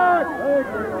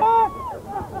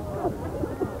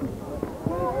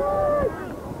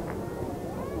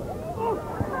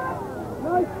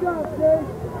 Nice job, Dave.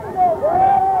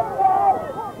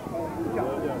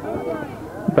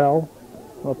 Bell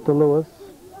up to Lewis.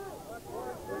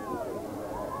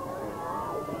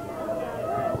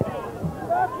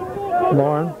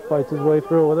 Lauren fights his way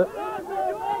through with it.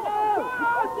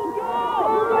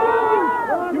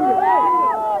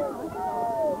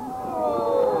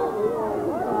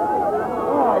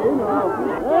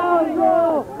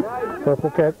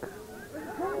 Purple kick.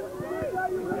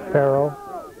 Farrell.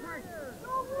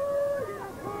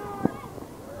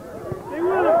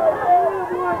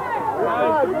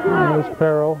 There's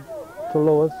Farrell to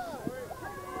Lewis.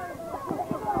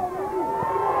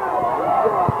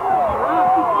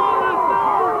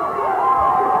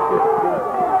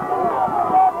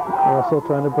 Also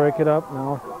trying to break it up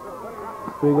now.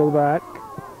 Spiegel back.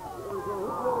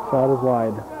 Shot is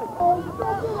wide.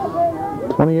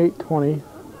 28-20.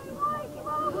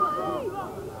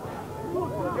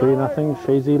 3-0.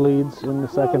 Chazy leads in the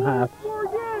second half.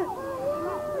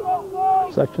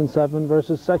 Section 7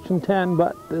 versus Section 10,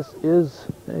 but this is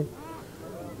a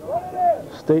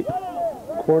state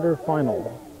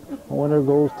quarterfinal. The winner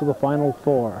goes to the Final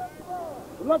Four.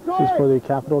 This is for the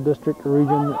Capital District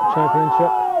Region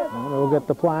Championship. And they'll get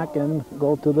the plaque and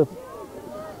go to the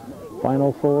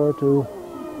Final Four to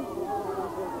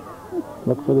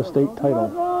look for the state title.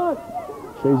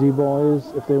 Chazy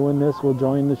boys, if they win this, will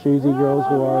join the Chazy girls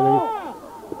who already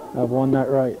have won that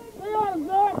right.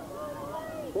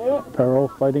 Peril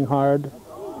fighting hard.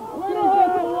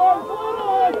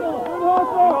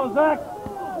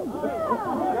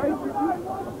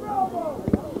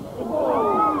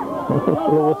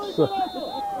 Lewis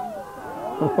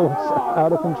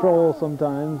out of control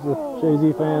sometimes. The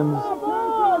Chazy fans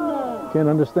can't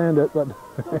understand it, but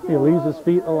he leaves his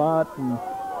feet a lot and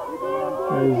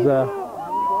is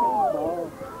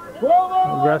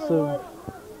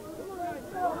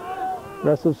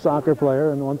aggressive soccer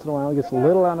player, and once in a while he gets a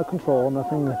little out of control.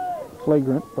 Nothing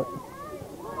flagrant, but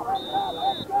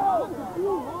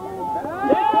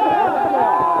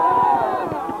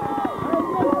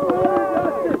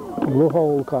blue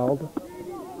hold called.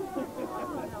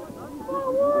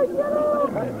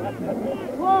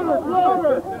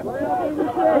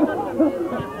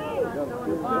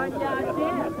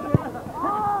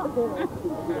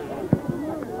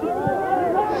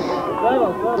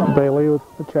 Bailey with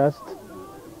the chest.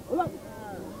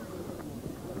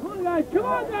 Come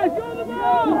on, guys, go to the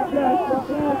ball!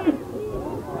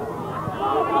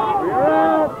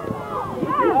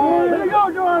 There you go,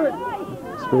 Jordan!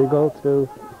 Spiegel to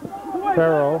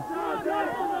Farrell.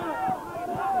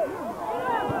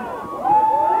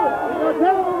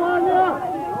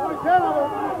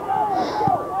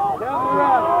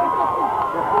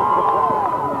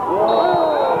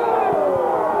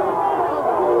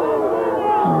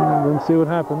 Then see what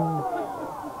happened.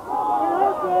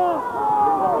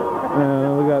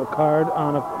 And we got a card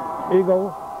on a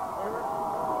Eagle.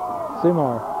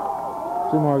 Seymour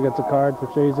gets a card for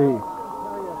Chazy.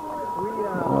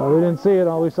 We didn't see it.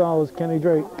 All we saw was Kenny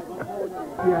Drake.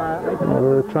 Yeah.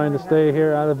 We're trying to stay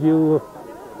here out of view,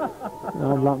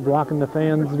 not blocking the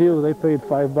fans' view. They paid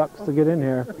 $5 to get in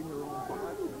here.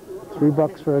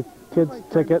 $3 for a kid's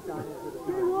ticket.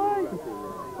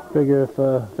 Figure if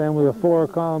a family of 4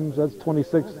 comes, that's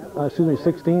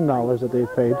 $16 that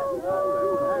they've paid.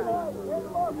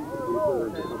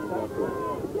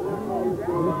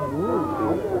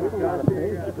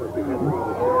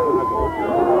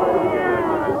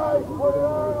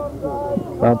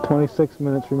 About 26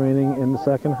 minutes remaining in the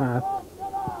second half.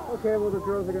 Okay, well the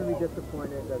girls are going to be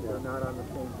disappointed that they're not on the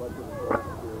same budget as last year.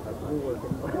 We're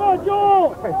working. Come on,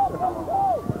 Joel!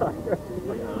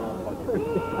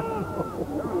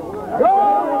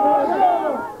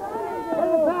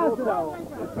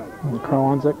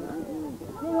 Karwanzik.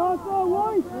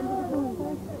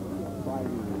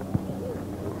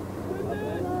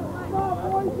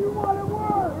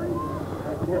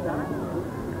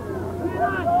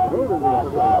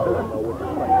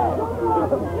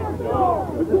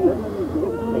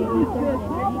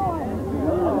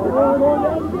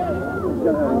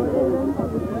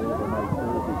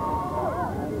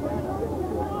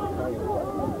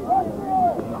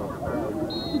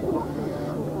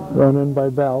 Run in by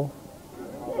Bell.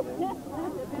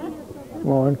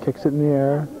 Lauren kicks it in the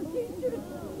air.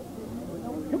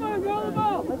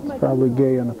 It's probably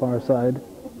Gay on the far side.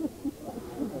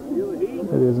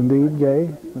 It is indeed Gay.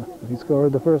 He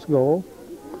scored the first goal.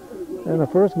 And the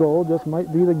first goal just might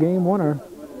be the game winner.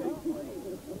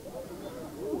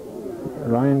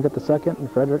 Ryan got the second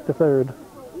and Frederick the third.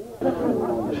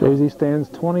 Chazy stands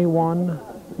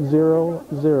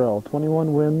 21-0-0.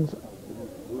 21 wins.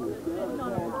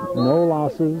 No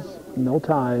losses, no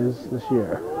ties this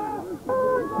year.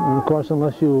 And of course,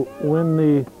 unless you win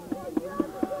the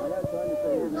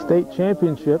state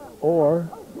championship or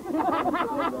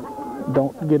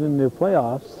don't get into the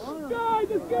playoffs,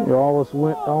 you always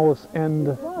end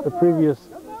the previous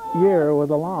year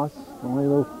with a loss. Only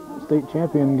the state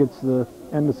champion gets the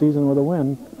end of the season with a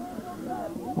win.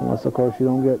 Unless, of course, you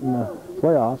don't get in the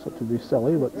playoffs, which would be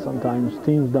silly, but sometimes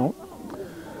teams don't.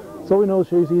 So we know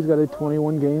Chazy's got a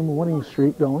 21-game winning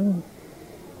streak going.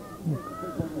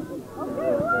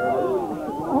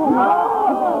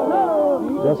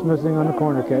 Just missing on the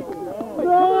corner kick. Come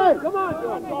on, Joel!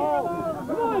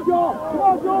 Come on, Joel! Come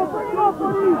on, Joel! Bring it up,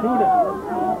 buddy!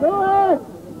 Go ahead!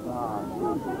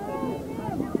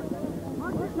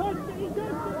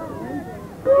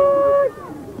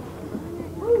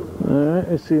 All right,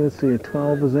 let's see.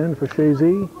 12 is in for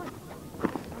Chazy.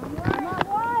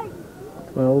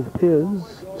 12 is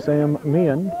Sam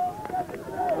Meehan.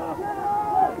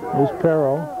 There's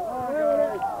Perro.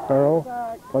 Perro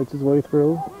fights his way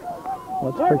through.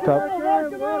 That's picked up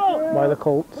by the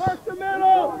Colts.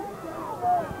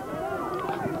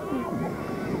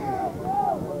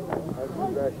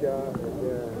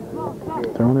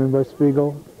 Thrown in by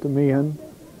Spiegel to Meehan.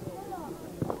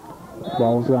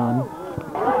 Ball's gone.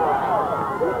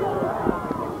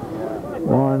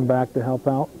 Warren back to help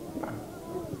out.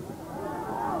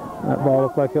 That ball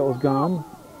looked like it was gone.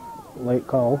 Late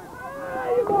call.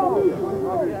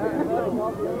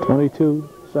 22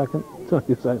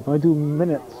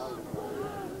 minutes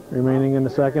remaining in the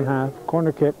second half.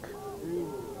 Corner kick.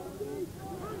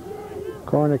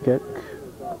 Corner kick.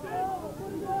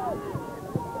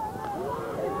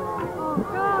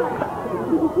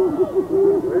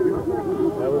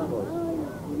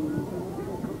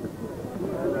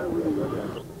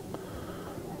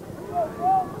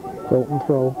 Colton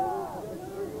throw.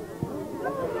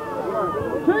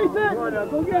 Chase it!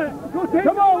 Go get it! Go take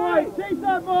Come on, White! Chase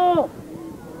that ball!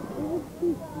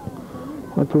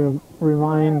 I want to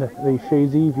remind the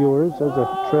Chazy viewers there's a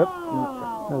trip.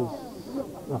 There's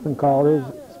nothing called is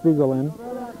Spiegel in.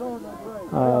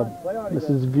 This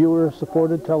is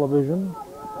viewer-supported television.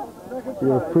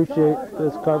 We appreciate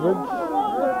this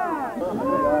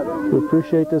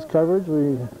coverage.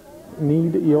 We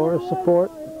need your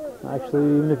support.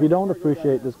 Actually, even if you don't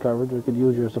appreciate this coverage, we could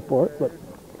use your support. But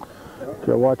if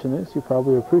you're watching this, you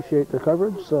probably appreciate the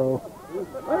coverage. So,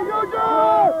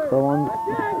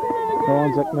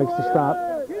 Karwanzik makes the stop.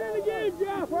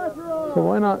 So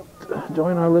why not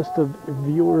join our list of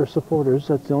viewer supporters?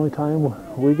 That's the only time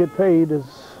we get paid is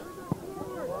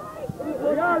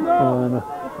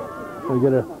we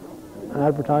get an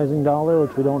advertising dollar,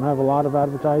 which we don't have a lot of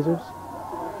advertisers,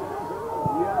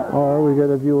 or we get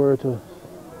a viewer to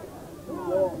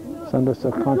send us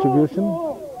a contribution.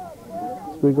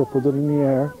 Spiegel puts it in the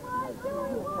air.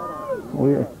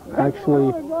 We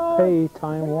actually pay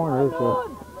Time Warner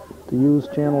to use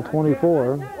channel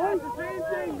 24.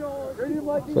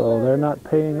 So they're not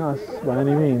paying us by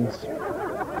any means.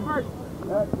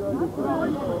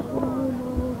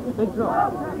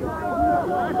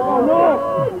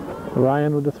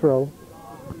 Ryan with the throw.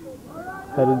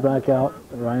 Headed back out.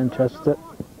 Ryan chests it.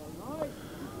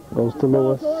 Goes to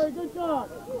Lewis.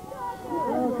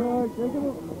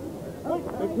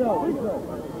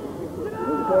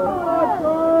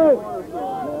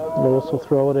 Lewis will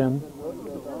throw it in.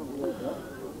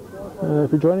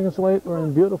 If you're joining us late, we're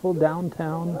in beautiful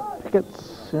downtown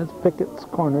Pickett's. It's Pickett's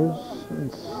Corners.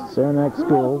 It's Saranac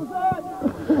School.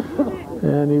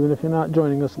 And even if you're not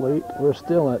joining us late, we're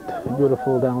still at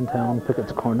beautiful downtown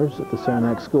Pickett's Corners at the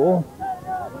Saranac School.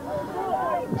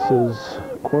 This is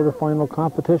quarterfinal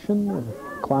competition,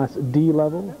 Class D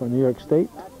level for New York State.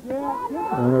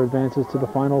 Winner advances to the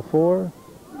Final Four.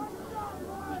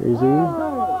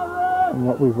 Chazy, from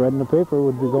what we've read in the paper,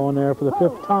 would be going there for the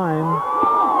 5th time.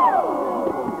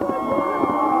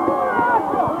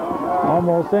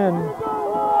 Almost in.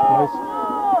 Nice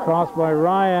cross by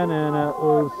Ryan, and it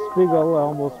was Spiegel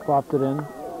almost popped it in.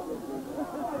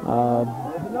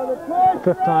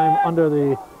 5th time under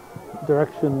the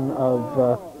direction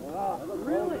of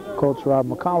Coach Rob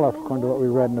McAuliffe, according to what we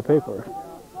read in the paper.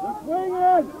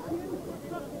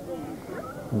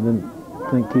 I didn't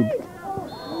think he'd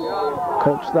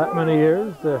coached that many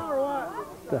years to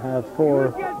have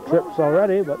 4 trips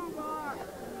already, but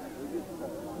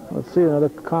let's see another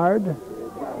card.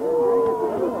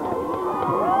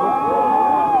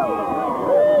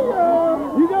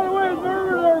 You got away with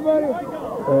murder there, buddy.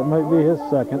 It might be his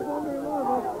second.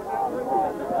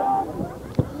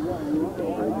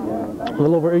 A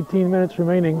little over 18 minutes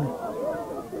remaining.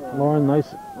 Lauren,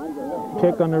 nice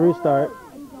kick on the restart.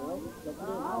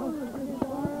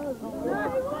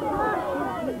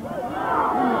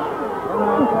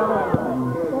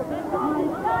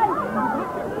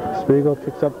 Spiegel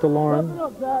kicks up to Lauren.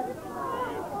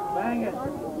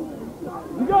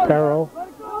 Perro.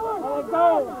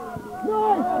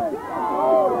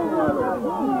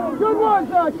 Good one,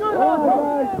 Zach. Good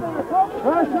one.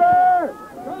 Pressure.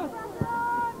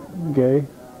 Gay.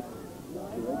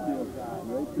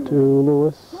 To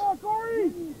Lewis.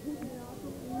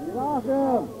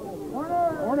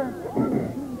 Corner.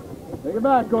 Take it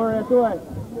back, Corey. That's the way.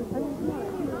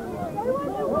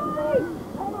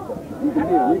 You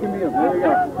can beat him. There we go.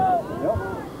 Yep.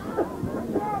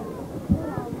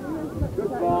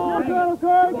 Good ball. Good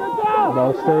ball.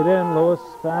 Ball stayed in. Lewis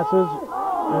passes.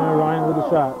 And Ryan with the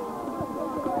shot.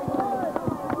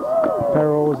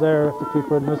 Perro was there if the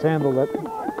keeper had mishandled it.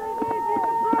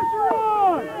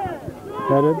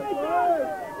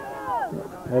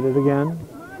 Headed again.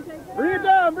 Bring it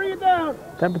down, bring it down.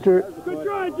 Temperature Good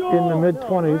try, Joel. in the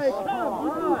mid-20s. It's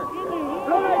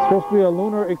supposed to be a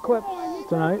lunar eclipse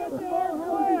tonight.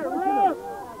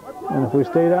 And if we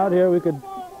stayed out here, we could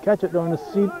catch it during the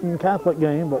Seton Catholic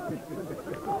game, but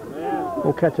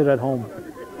we'll catch it at home.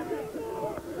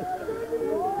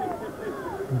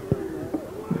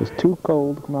 It's too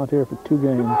cold to come out here for 2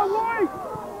 games.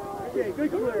 Okay,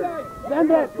 good clear.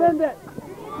 Send it. Send it.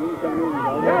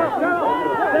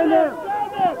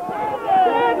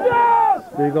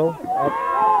 Spiegel up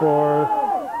for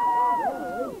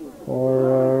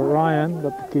Ryan,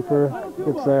 but the keeper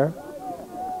gets there.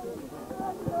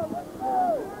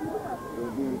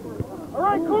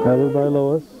 Headed by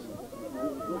Lewis.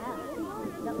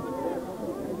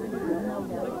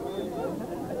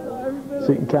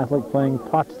 Seton Catholic playing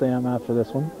Potsdam after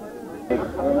this one.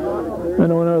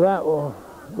 And the winner of that will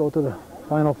go to the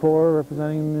Final Four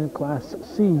representing Class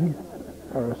C,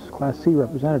 or Class C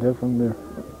representative from the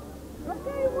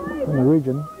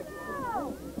region.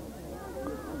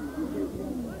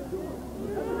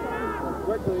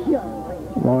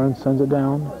 Lauren sends it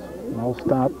down. All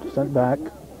stopped, sent back.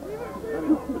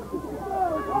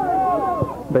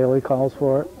 Bailey calls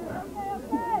for it.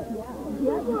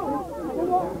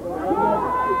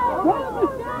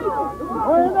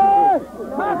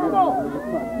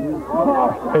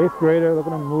 Eighth grader, look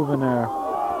at him moving there.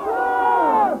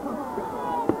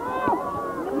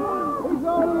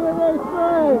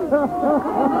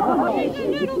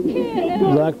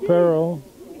 Zach Perro.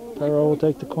 Perro will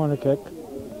take the corner kick.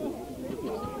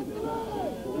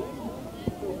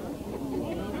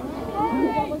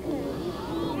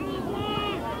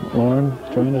 Lauren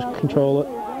trying to control it.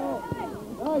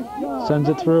 Sends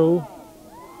it through.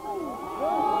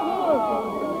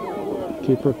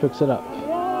 Keeper picks it up.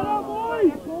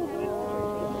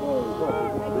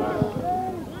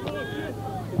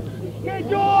 Okay,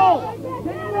 Joel!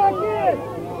 Take it back in!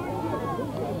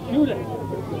 Shoot it!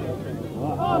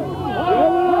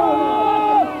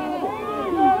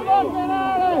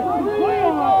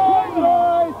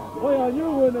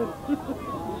 doing it.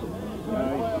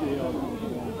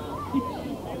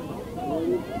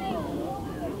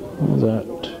 What's that?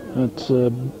 That's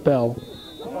Bell.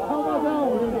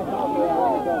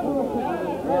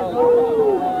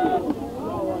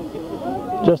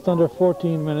 Just under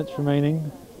 14 minutes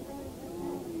remaining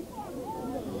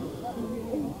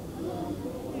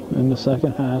in the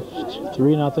second half.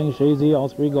 3-0 Chazy, all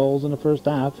 3 goals in the first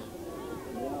half.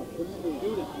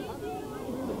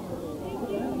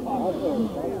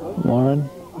 Lauren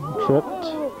tripped.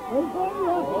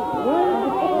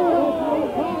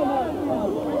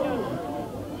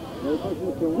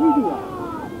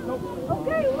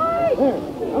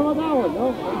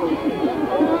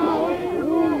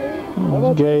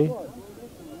 Gay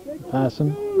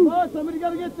passing. Somebody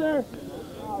got to get there.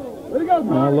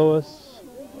 Lewis.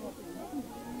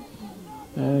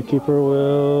 And the keeper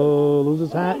will lose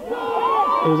his hat.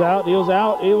 He was out. He was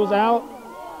out. He was out.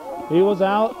 He was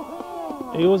out.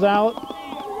 He was out.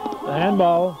 The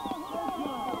handball.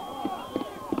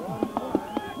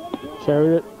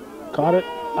 Carried it. Caught it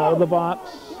out of the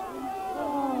box.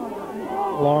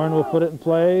 Lauren will put it in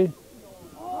play.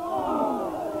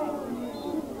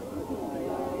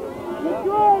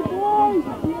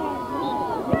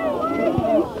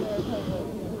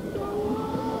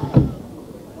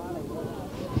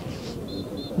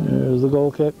 There's the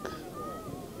goal kick.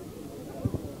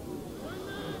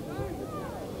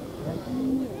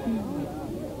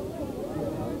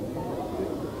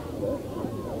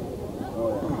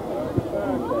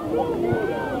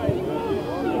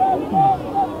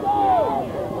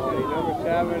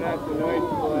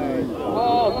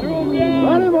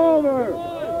 Run him over!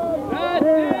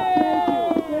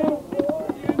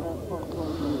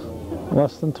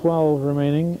 Less than 12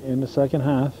 remaining in the second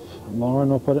half. Lauren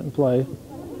will put it in play.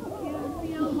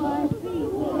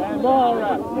 Ball,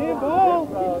 right? Ball!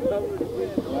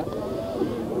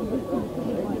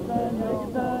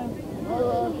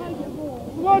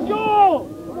 Come on, Joel!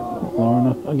 Lauren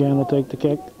again will take the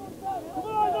kick. Come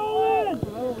on, Nolan!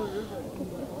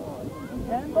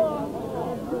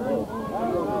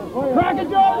 Crack it,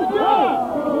 Joel!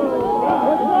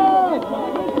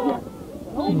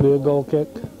 Be a goal kick.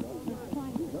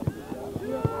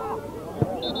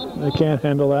 They can't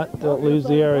handle that. That leaves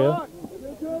the area.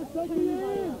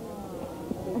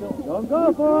 Don't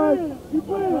go for it! Keep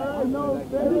putting it!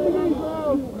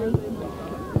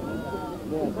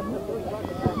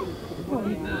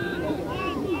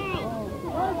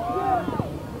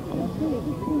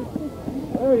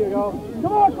 There you go.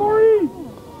 Come on, Corey!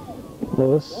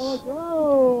 Lewis.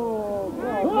 Go!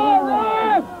 Come on,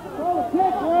 Ref! Come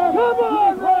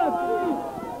on,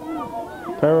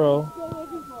 Ref! Perro.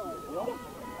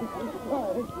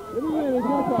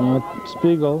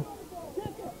 Spiegel.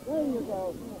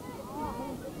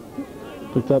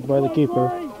 Picked up by the keeper.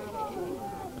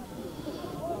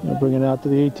 He'll bring it out to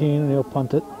the 18 and he'll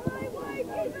punt it.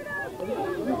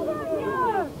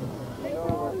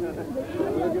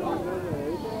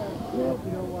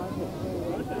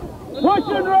 Push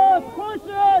it, Russ! Push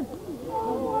it!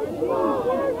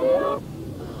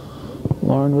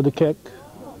 Lauren with the kick.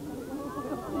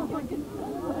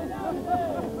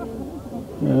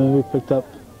 And we picked up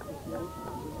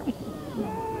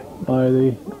by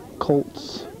the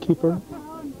Colts keeper.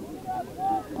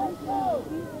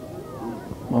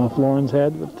 Off Lauren's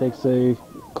head, but takes a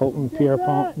Colton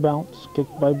Pierrepont bounce,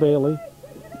 kicked by Bailey.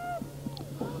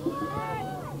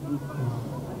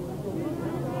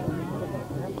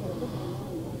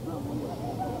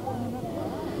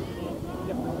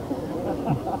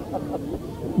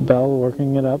 Bell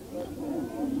working it up,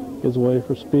 gives way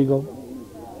for Spiegel,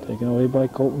 taken away by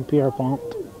Colton Pierrepont.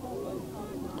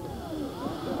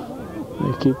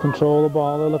 They keep control of the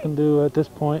ball. They're looking to, at this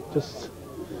point, just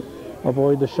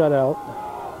avoid the shutout.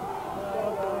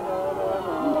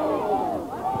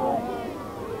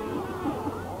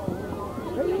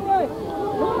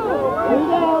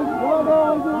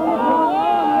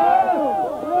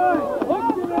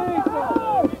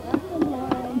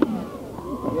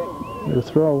 Their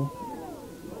throw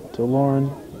to Lauren.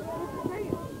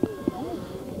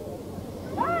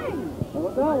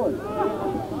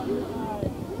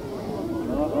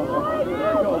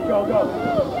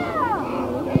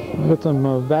 Got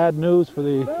some bad news for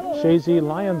the Chazy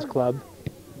Lions Club.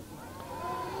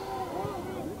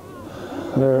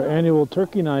 Their annual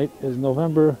turkey night is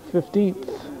November 15th.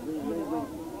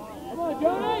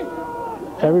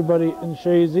 Everybody in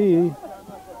Chazy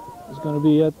is going to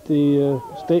be at the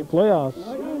state playoffs.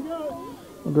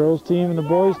 The girls team and the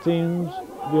boys teams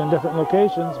will be in different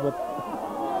locations, but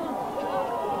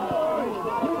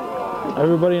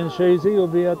Everybody in Chazy will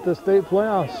be at the state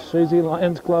playoffs. Chazy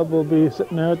Lions Club will be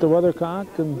sitting there at the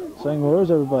weathercock and saying, "Where's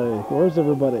everybody? Where's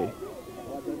everybody?"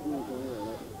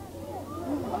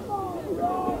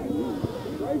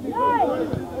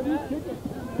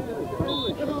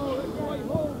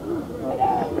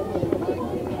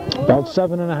 About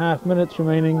 7.5 minutes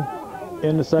remaining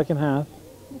in the second half.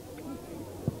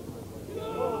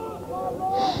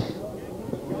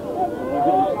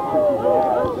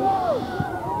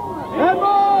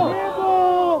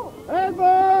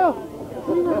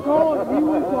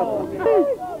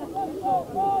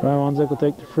 Rywanzik will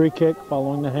take the free kick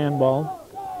following the handball.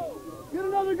 Get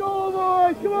another goal,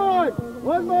 boys! Come on!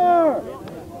 One more!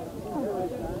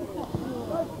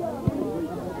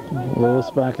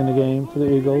 Lewis back in the game for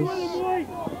the Eagles.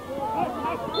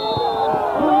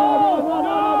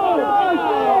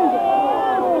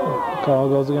 Call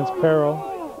goes against Perro.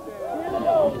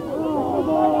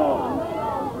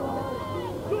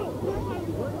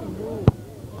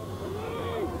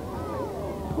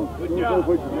 Good job.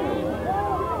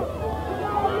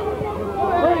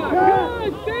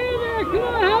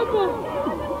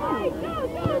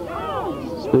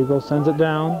 Spiegel sends it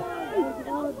down.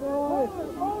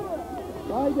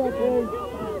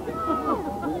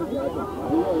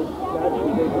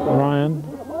 Ryan.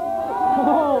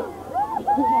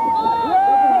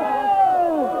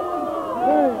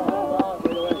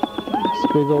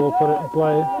 Spiegel will put it in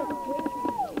play.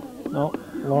 No,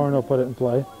 Lauren will put it in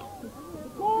play.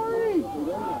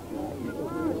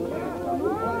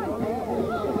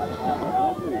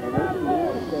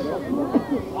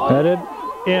 Headed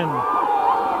in.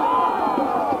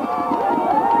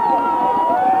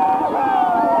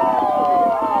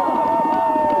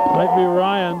 Might be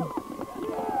Ryan.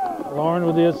 Lauren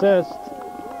with the assist.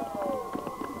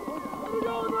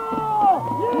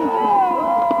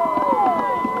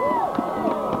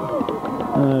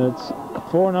 And it's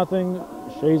 4-0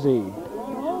 Chazy.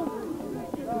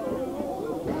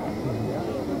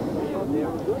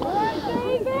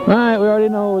 All right, we already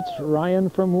know it's Ryan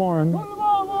from Lauren.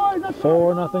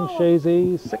 4-0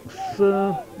 Chazy,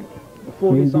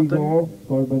 6:40-something. Goal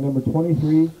scored by number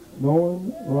 23,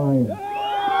 Nolan Ryan.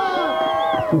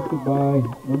 Assisted by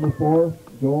number 4,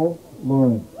 Joel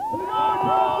Lauren.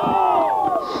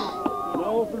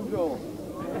 Noel from Joel.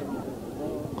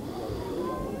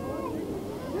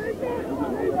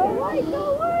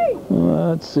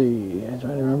 Let's see. I'm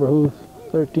trying to remember who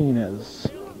 13 is.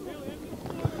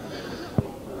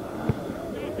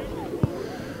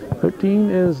 13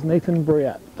 is Nathan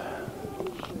Briette.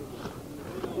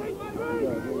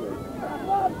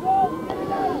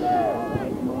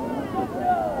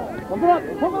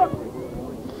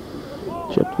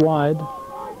 Chipped wide.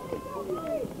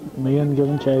 Meehan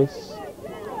giving chase.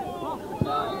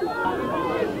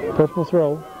 Purple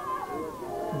throw.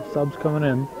 Subs coming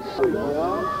in.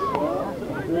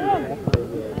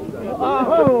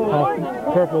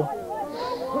 Purple.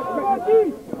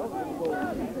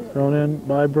 Thrown in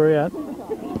by Briette.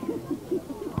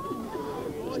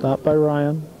 Stopped by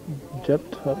Ryan.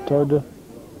 Chipped up toward the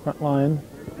front line.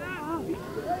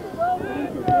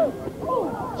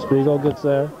 Spiegel gets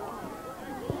there.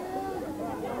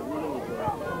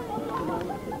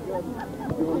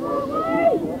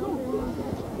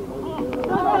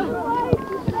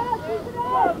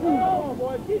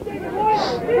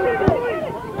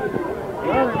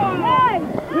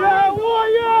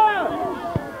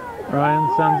 Ryan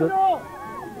sends it.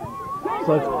 It's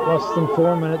like less than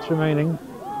 4 minutes remaining.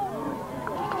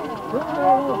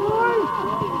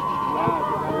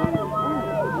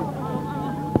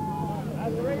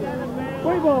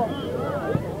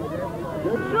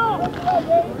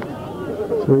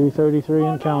 .333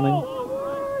 and counting.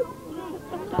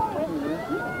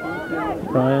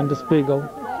 Ryan to Spiegel.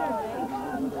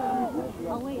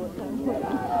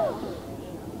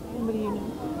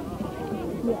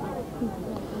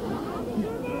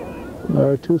 There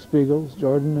are two Spiegels,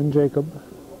 Jordan and Jacob.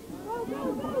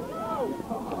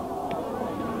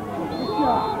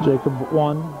 Jacob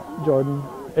 1, Jordan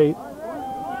 8.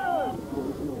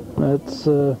 That's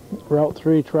Route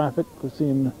 3 traffic we see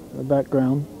in the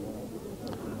background.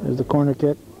 There's the corner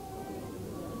kick.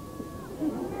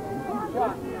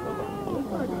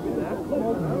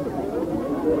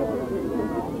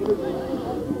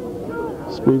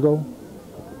 Spiegel.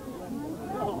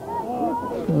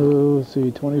 Let's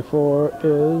see, 24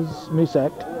 is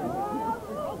Misek.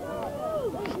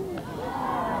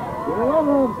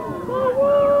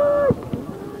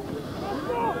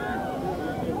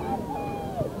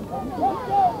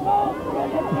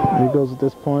 Eagles at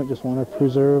this point just want to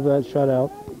preserve that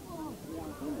shutout.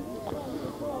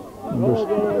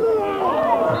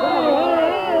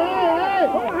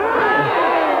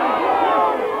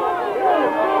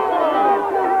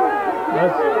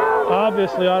 That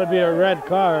obviously ought to be a red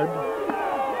card.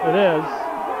 It is.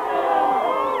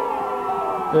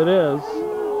 It is.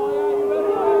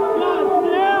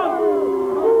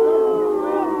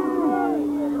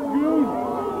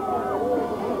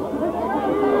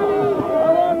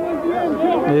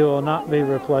 He will not be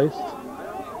replaced.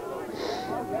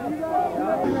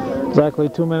 Exactly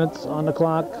 2 minutes on the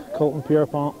clock. Colton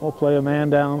Pierrepont will play a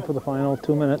man down for the final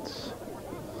 2 minutes.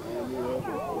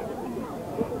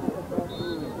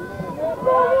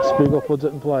 Spiegel puts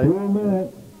it in play.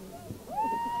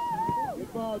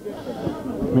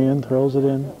 Meehan throws it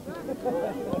in.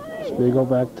 Spiegel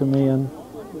back to Meehan.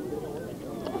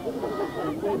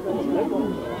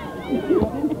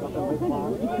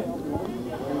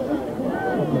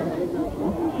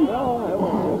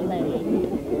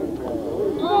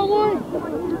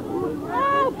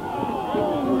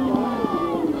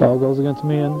 Call goes against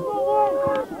Meehan.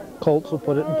 Colts will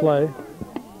put it in play.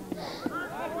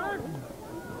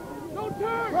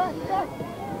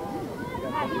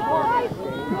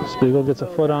 Spiegel gets a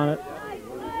foot on it.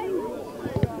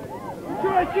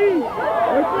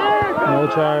 No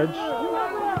charge.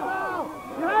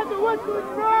 You have to whistle his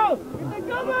mouth! It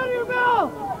come out of your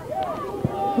mouth!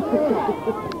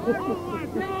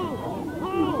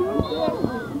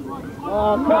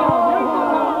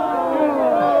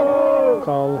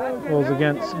 Call goes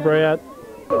against Bryant.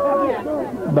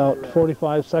 About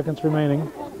 45 seconds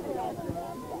remaining.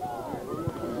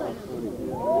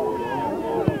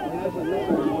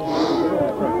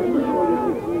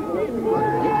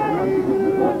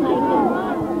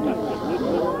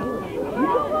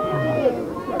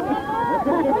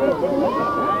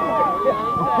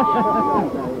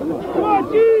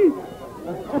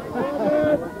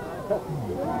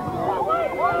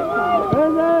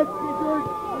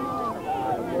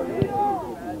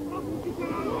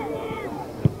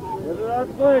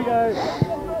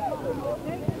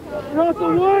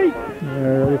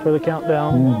 They're ready for the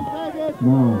countdown. 10,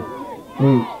 9,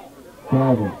 8,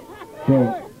 7, 6,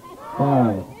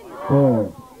 5,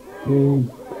 4, 3,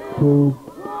 2,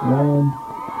 1.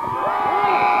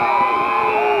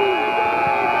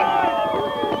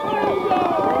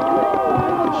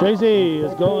 Chazy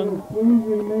is going. Please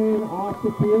remain off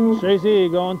the field. Chazy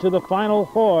going to the final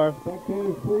four.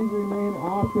 Spectators, please remain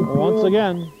off the field. Once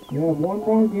again, We have one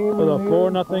more game with a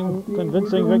remaining. 4-0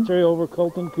 convincing victory over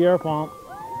Colton Pierrepont.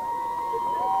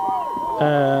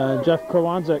 Jeff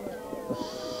Krawanczyk,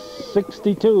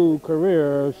 62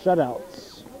 career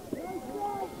shutouts.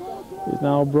 He's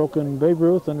now broken Babe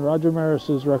Ruth and Roger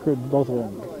Maris's record, both of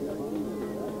them.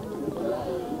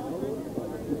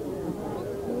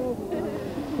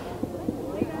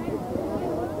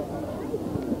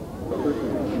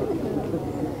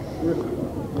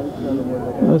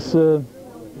 This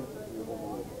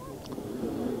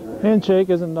handshake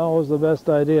isn't always the best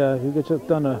idea. You get just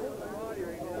done a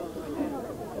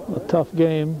tough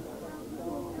game.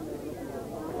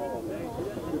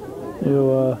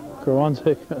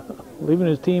 Krawanczyk leaving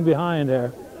his team behind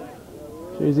there.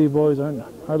 Chazy boys aren't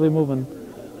hardly moving,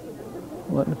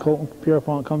 letting Colton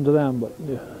Pierrepont come to them, but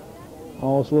yeah,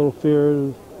 always a little fear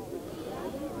of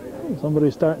somebody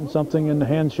starting something in the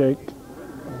handshake.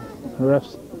 The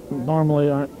refs normally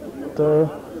aren't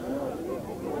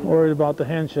worried about the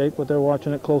handshake, but they're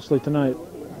watching it closely tonight.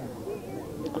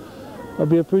 There'll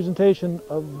be a presentation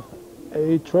of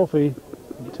a trophy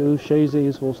to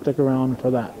Chazy's. We'll stick around for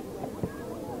that.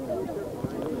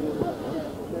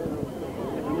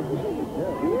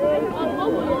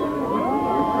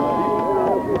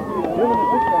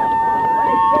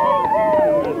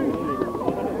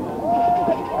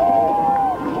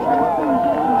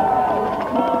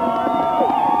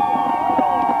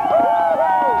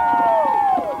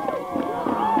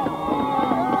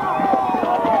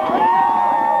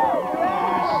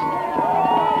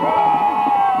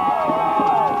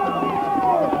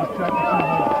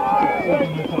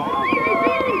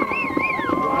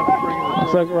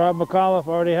 Looks like Rob McAuliffe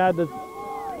already had the...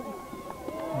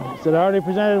 He said, I already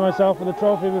presented myself with the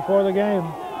trophy before the game.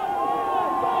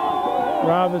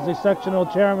 Rob is the sectional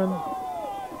chairman.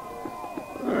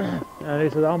 And he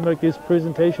said, I'll make this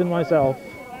presentation myself.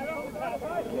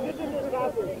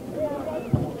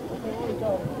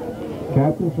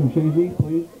 Captains from Chazy,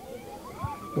 please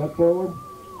step forward.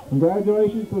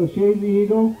 Congratulations to the Chazy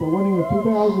Eagles for winning the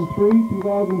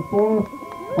 2003-2004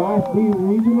 Class B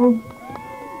Regionals.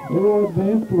 They will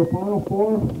advance to the Final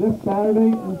Four this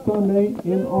Saturday and Sunday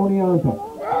in Oneonta.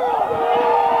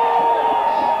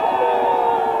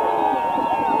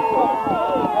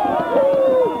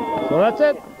 So that's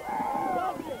it.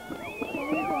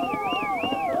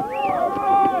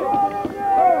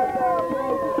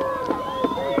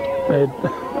 A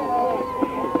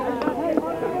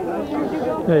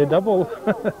double.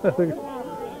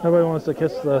 Everybody wants to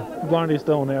kiss the Blarney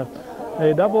Stone there.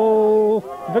 A double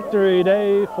victory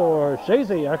day for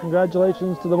Chazy. Our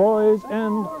congratulations to the boys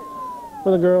and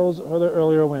for the girls for their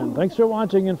earlier win. Thanks for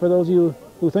watching, and for those of you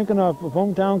who think enough of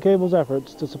Hometown Cable's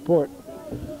efforts to support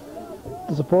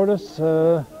us,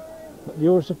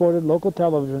 viewer-supported local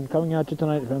television coming at you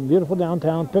tonight from beautiful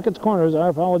downtown Pickett's Corners. Our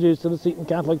apologies to the Seton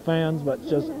Catholic fans, but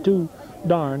it's just too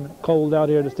darn cold out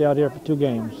here to stay out here for 2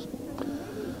 games.